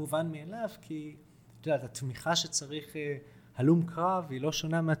כמעט מובן מאליו, כי את יודעת, התמיכה שצריך הלום קרב היא לא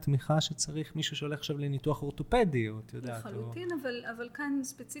שונה מהתמיכה שצריך מישהו שהולך עכשיו לניתוח אורתופדי, או את יודעת. לחלוטין, אבל כאן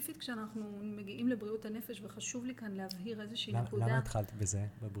ספציפית כשאנחנו מגיעים לבריאות הנפש, וחשוב לי כאן להבהיר איזושהי נקודה. למה התחלת בזה,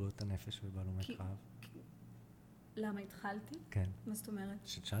 בבריאות הנפש ובהלומי קרב? למה התחלתי? כן. מה זאת אומרת?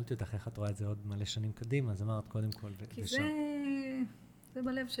 שאלתי אותך איך את רואה את זה עוד מלא שנים קדימה, אז אמרת קודם כל ושם. כי זה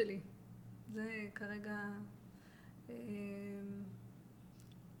בלב שלי. זה כרגע...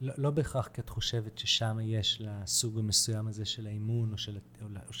 לא בהכרח כי את חושבת ששם יש לסוג המסוים הזה של האימון,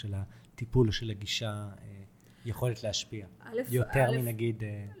 או של הטיפול, או של הגישה, יכולת להשפיע. יותר מנגיד...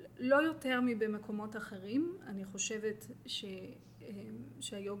 לא יותר מבמקומות אחרים. אני חושבת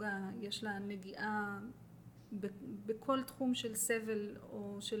שהיוגה יש לה נגיעה בכל תחום של סבל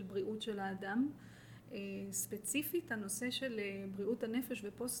או של בריאות של האדם. ספציפית, הנושא של בריאות הנפש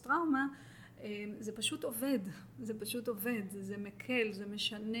ופוסט טראומה, זה פשוט עובד, זה מקל, זה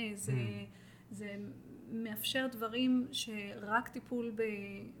משנה, זה מאפשר דברים שרק טיפול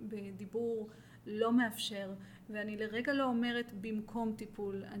בדיבור לא מאפשר, ואני לרגע לא אומרת במקום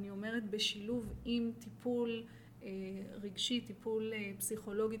טיפול, אני אומרת בשילוב עם טיפול רגשי, טיפול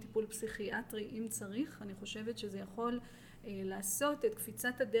פסיכולוגי, טיפול פסיכיאטרי, אם צריך. אני חושבת שזה יכול לעשות את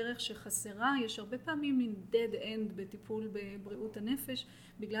קפיצת הדרך שחסרה. יש הרבה פעמים מין dead end בטיפול בבריאות הנפש,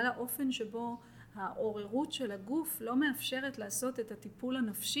 בגלל האופן שבו העוררות של הגוף לא מאפשרת לעשות את הטיפול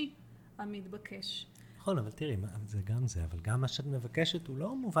הנפשי המתבקש. נכון, אבל תראי, זה גם זה, אבל גם מה שאת מבקשת הוא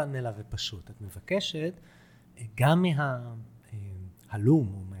לא מובן מאליו ופשוט. את מבקשת גם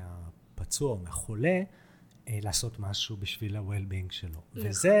מההלום או מהפצוע או מהחולה, לעשות משהו בשביל ה-well-being שלו.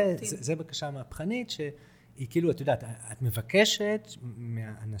 וזה בקשה מהפכנית שהיא כאילו, את יודעת, את מבקשת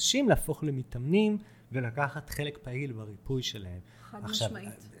מהאנשים להפוך למתאמנים ולקחת חלק פעיל בריפוי שלהם. חד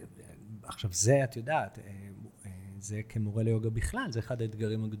משמעית. עכשיו זה, את יודעת, זה כמורה ליוגה בכלל, זה אחד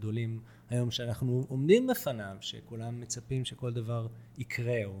האתגרים הגדולים היום שאנחנו עומדים בפניו, שכולם מצפים שכל דבר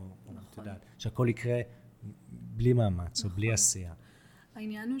יקרה, או את יודעת, שהכל יקרה בלי מאמץ או בלי עשייה.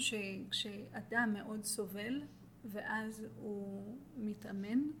 העניין הוא שכשאדם מאוד סובל, ואז הוא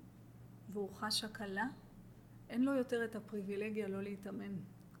מתאמן, והוא חש הקלה, אין לו יותר את הפריבילגיה לא להתאמן.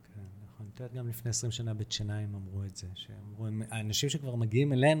 כן, נכון. את יודעת, גם לפני 20 שנה בית שיניים אמרו את זה, שאמרו, האנשים שכבר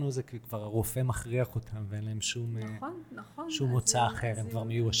מגיעים אלינו, זה כבר הרופא מכריח אותם, ואין להם שום מוצא אחר, הם כבר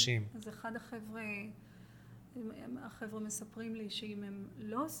מיואשים. אז אחד החבר'ה מספרים לי שאם הם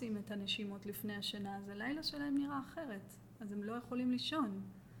לא עושים את הנשימות לפני השינה, אז הלילה שלהם נראה אחרת. אז הם לא יכולים לישון,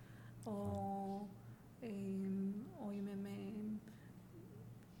 או אם הם,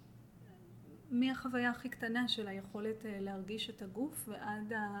 מהחוויה הכי קטנה של היכולת להרגיש את הגוף,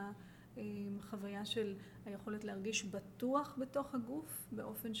 ועד החוויה של היכולת להרגיש בטוח בתוך הגוף,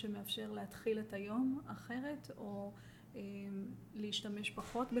 באופן שמאפשר להתחיל את היום אחרת, או להשתמש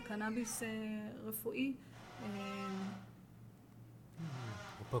פחות בקנאביס רפואי.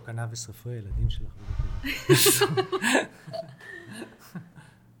 פה קנאביס רפואי, ילדים שלך בבתים.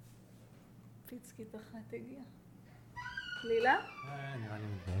 פיצקית אחת הגיעה. כלילה? נראה לי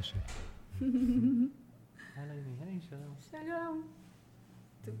מתביישת. היי, שלום. שלום.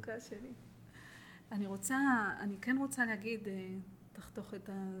 תוקה שלי. אני כן רוצה להגיד, תחתוך את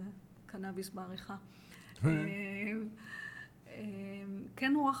הקנאביס בעריכה.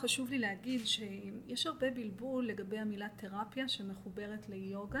 כן נורא חשוב לי להגיד שיש הרבה בלבול לגבי המילה תרפיה שמחוברת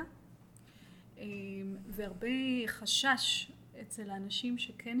ליוגה, והרבה חשש אצל האנשים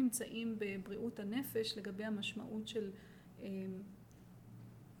שכן נמצאים בבריאות הנפש לגבי המשמעות של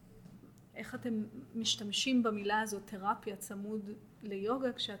איך אתם משתמשים במילה הזאת תרפיה צמוד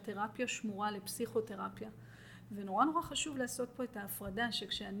ליוגה, כשהתרפיה שמורה לפסיכותרפיה. ונורא נורא חשוב לעשות פה את ההפרדה,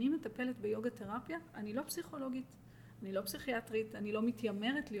 שכשאני מטפלת ביוגה תרפיה, אני לא פסיכולוגית, אני לא פסיכיאטרית, אני לא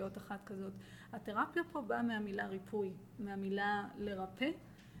מתיימרת להיות אחת כזאת. התרפיה פה באה מהמילה ריפוי, מהמילה לרפא,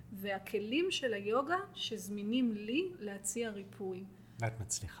 והכלים של היוגה שזמינים לי להציע ריפוי. ואת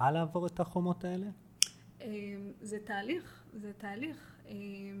מצליחה לעבור את החומות האלה? זה תהליך.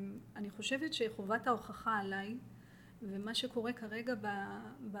 אני חושבת שחובת ההוכחה עליי, ומה שקורה כרגע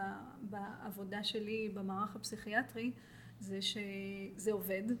בעבודה שלי במערך הפסיכיאטרי, זה שזה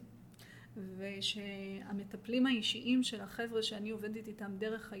עובד, ושהמטפלים האישיים של החבר'ה שאני עובדת איתם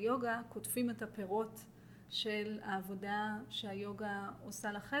דרך היוגה, כותבים את הפירות של העבודה שהיוגה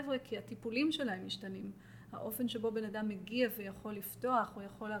עושה לחבר'ה, כי הטיפולים שלהם משתנים. האופן שבו בן אדם מגיע ויכול לפתוח, או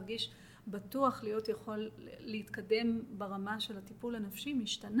יכול להרגיש בטוח, יכול להתקדם ברמה של הטיפול הנפשי,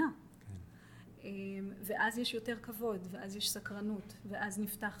 משתנה. כן. ואז יש יותר כבוד, ואז יש סקרנות, ואז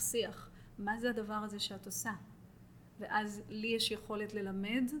נפתח שיח. מה זה הדבר הזה שאת עושה? ואז לי יש יכולת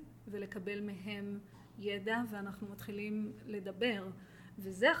ללמד ולקבל מהם ידע, ואנחנו מתחילים לדבר.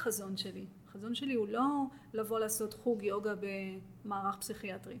 וזה החזון שלי. החזון שלי הוא לא לבוא לעשות חוג יוגה במערך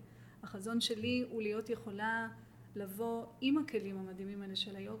פסיכיאטרי. החזון שלי הוא להיות יכולה לבוא עם הכלים המדהימים האלה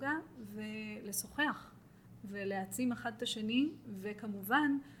של היוגה ולשוחח ולהעצים אחד את השני,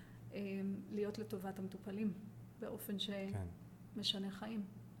 וכמובן להיות לטובת המטופלים באופן שמשנה חיים.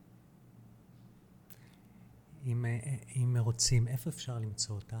 אם רוצים, איפה אפשר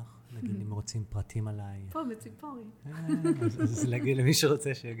למצוא אותך? נגיד, אם רוצים פרטים עליי. פה, בציפורי. אז להגיד למי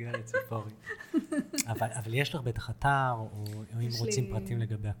שרוצה שיגיע לציפורי. אבל יש לך בטח אתר, או אם רוצים פרטים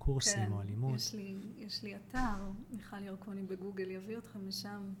לגבי הקורסים או הלימוד. יש לי אתר, מיכל ירקוני בגוגל, יביא אתכם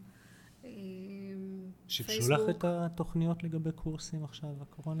משם. שיפשו לך את התוכניות לגבי קורסים עכשיו,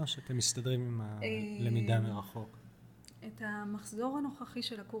 הקורונה, שאתם מסתדרים עם הלמידה מרחוק? את המחזור הנוכחי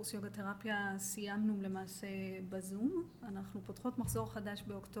של הקורס יוגה תרפיה סיימנו למעשה בזום. אנחנו פותחות מחזור חדש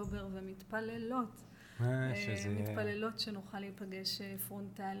באוקטובר ומתפללות. מתפללות שנוכל להיפגש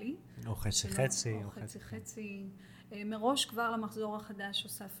פרונטלי. או חצי חצי. או חצי חצי. מראש כבר למחזור החדש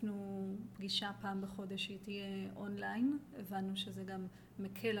הוספנו פגישה פעם בחודש שהיא תהיה אונליין. הבנו שזה גם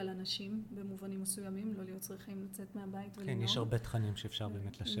מקל על אנשים במובנים מסוימים, לא להיות צריכים לצאת מהבית ולנור. כן, יש הרבה תכנים שאפשר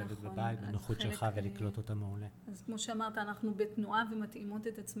באמת לשבת בבית, בנוחות שלך ולקלוט אותה מעולה. אז כמו שאמרת, אנחנו בתנועה ומתאימות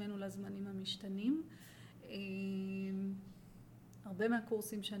את עצמנו לזמנים המשתנים. הרבה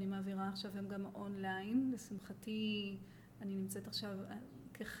מהקורסים שאני מעבירה עכשיו הם גם אונליין. לשמחתי, אני נמצאת עכשיו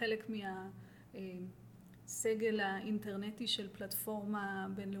כחלק מהסגל האינטרנטי של פלטפורמה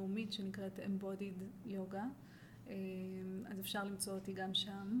בינלאומית שנקראת Embodied Yoga. אז אפשר למצוא אותי גם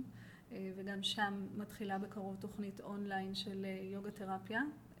שם, וגם שם מתחילה בקרוב תוכנית אונליין של יוגה תרפיה,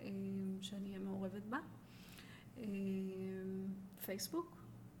 שאני אהיה מעורבת בה. פייסבוק.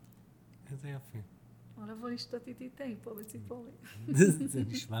 איזה יופי. או לבוא לשתות איתי תה פה בציפורי. זה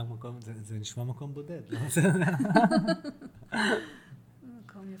נשמע מקום בודד.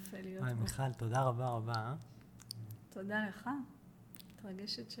 מקום יפה להיות פה. מיכל, תודה רבה. תודה לך.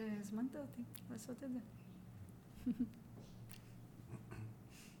 מתרגשת שהזמנת אותי לעשות את זה.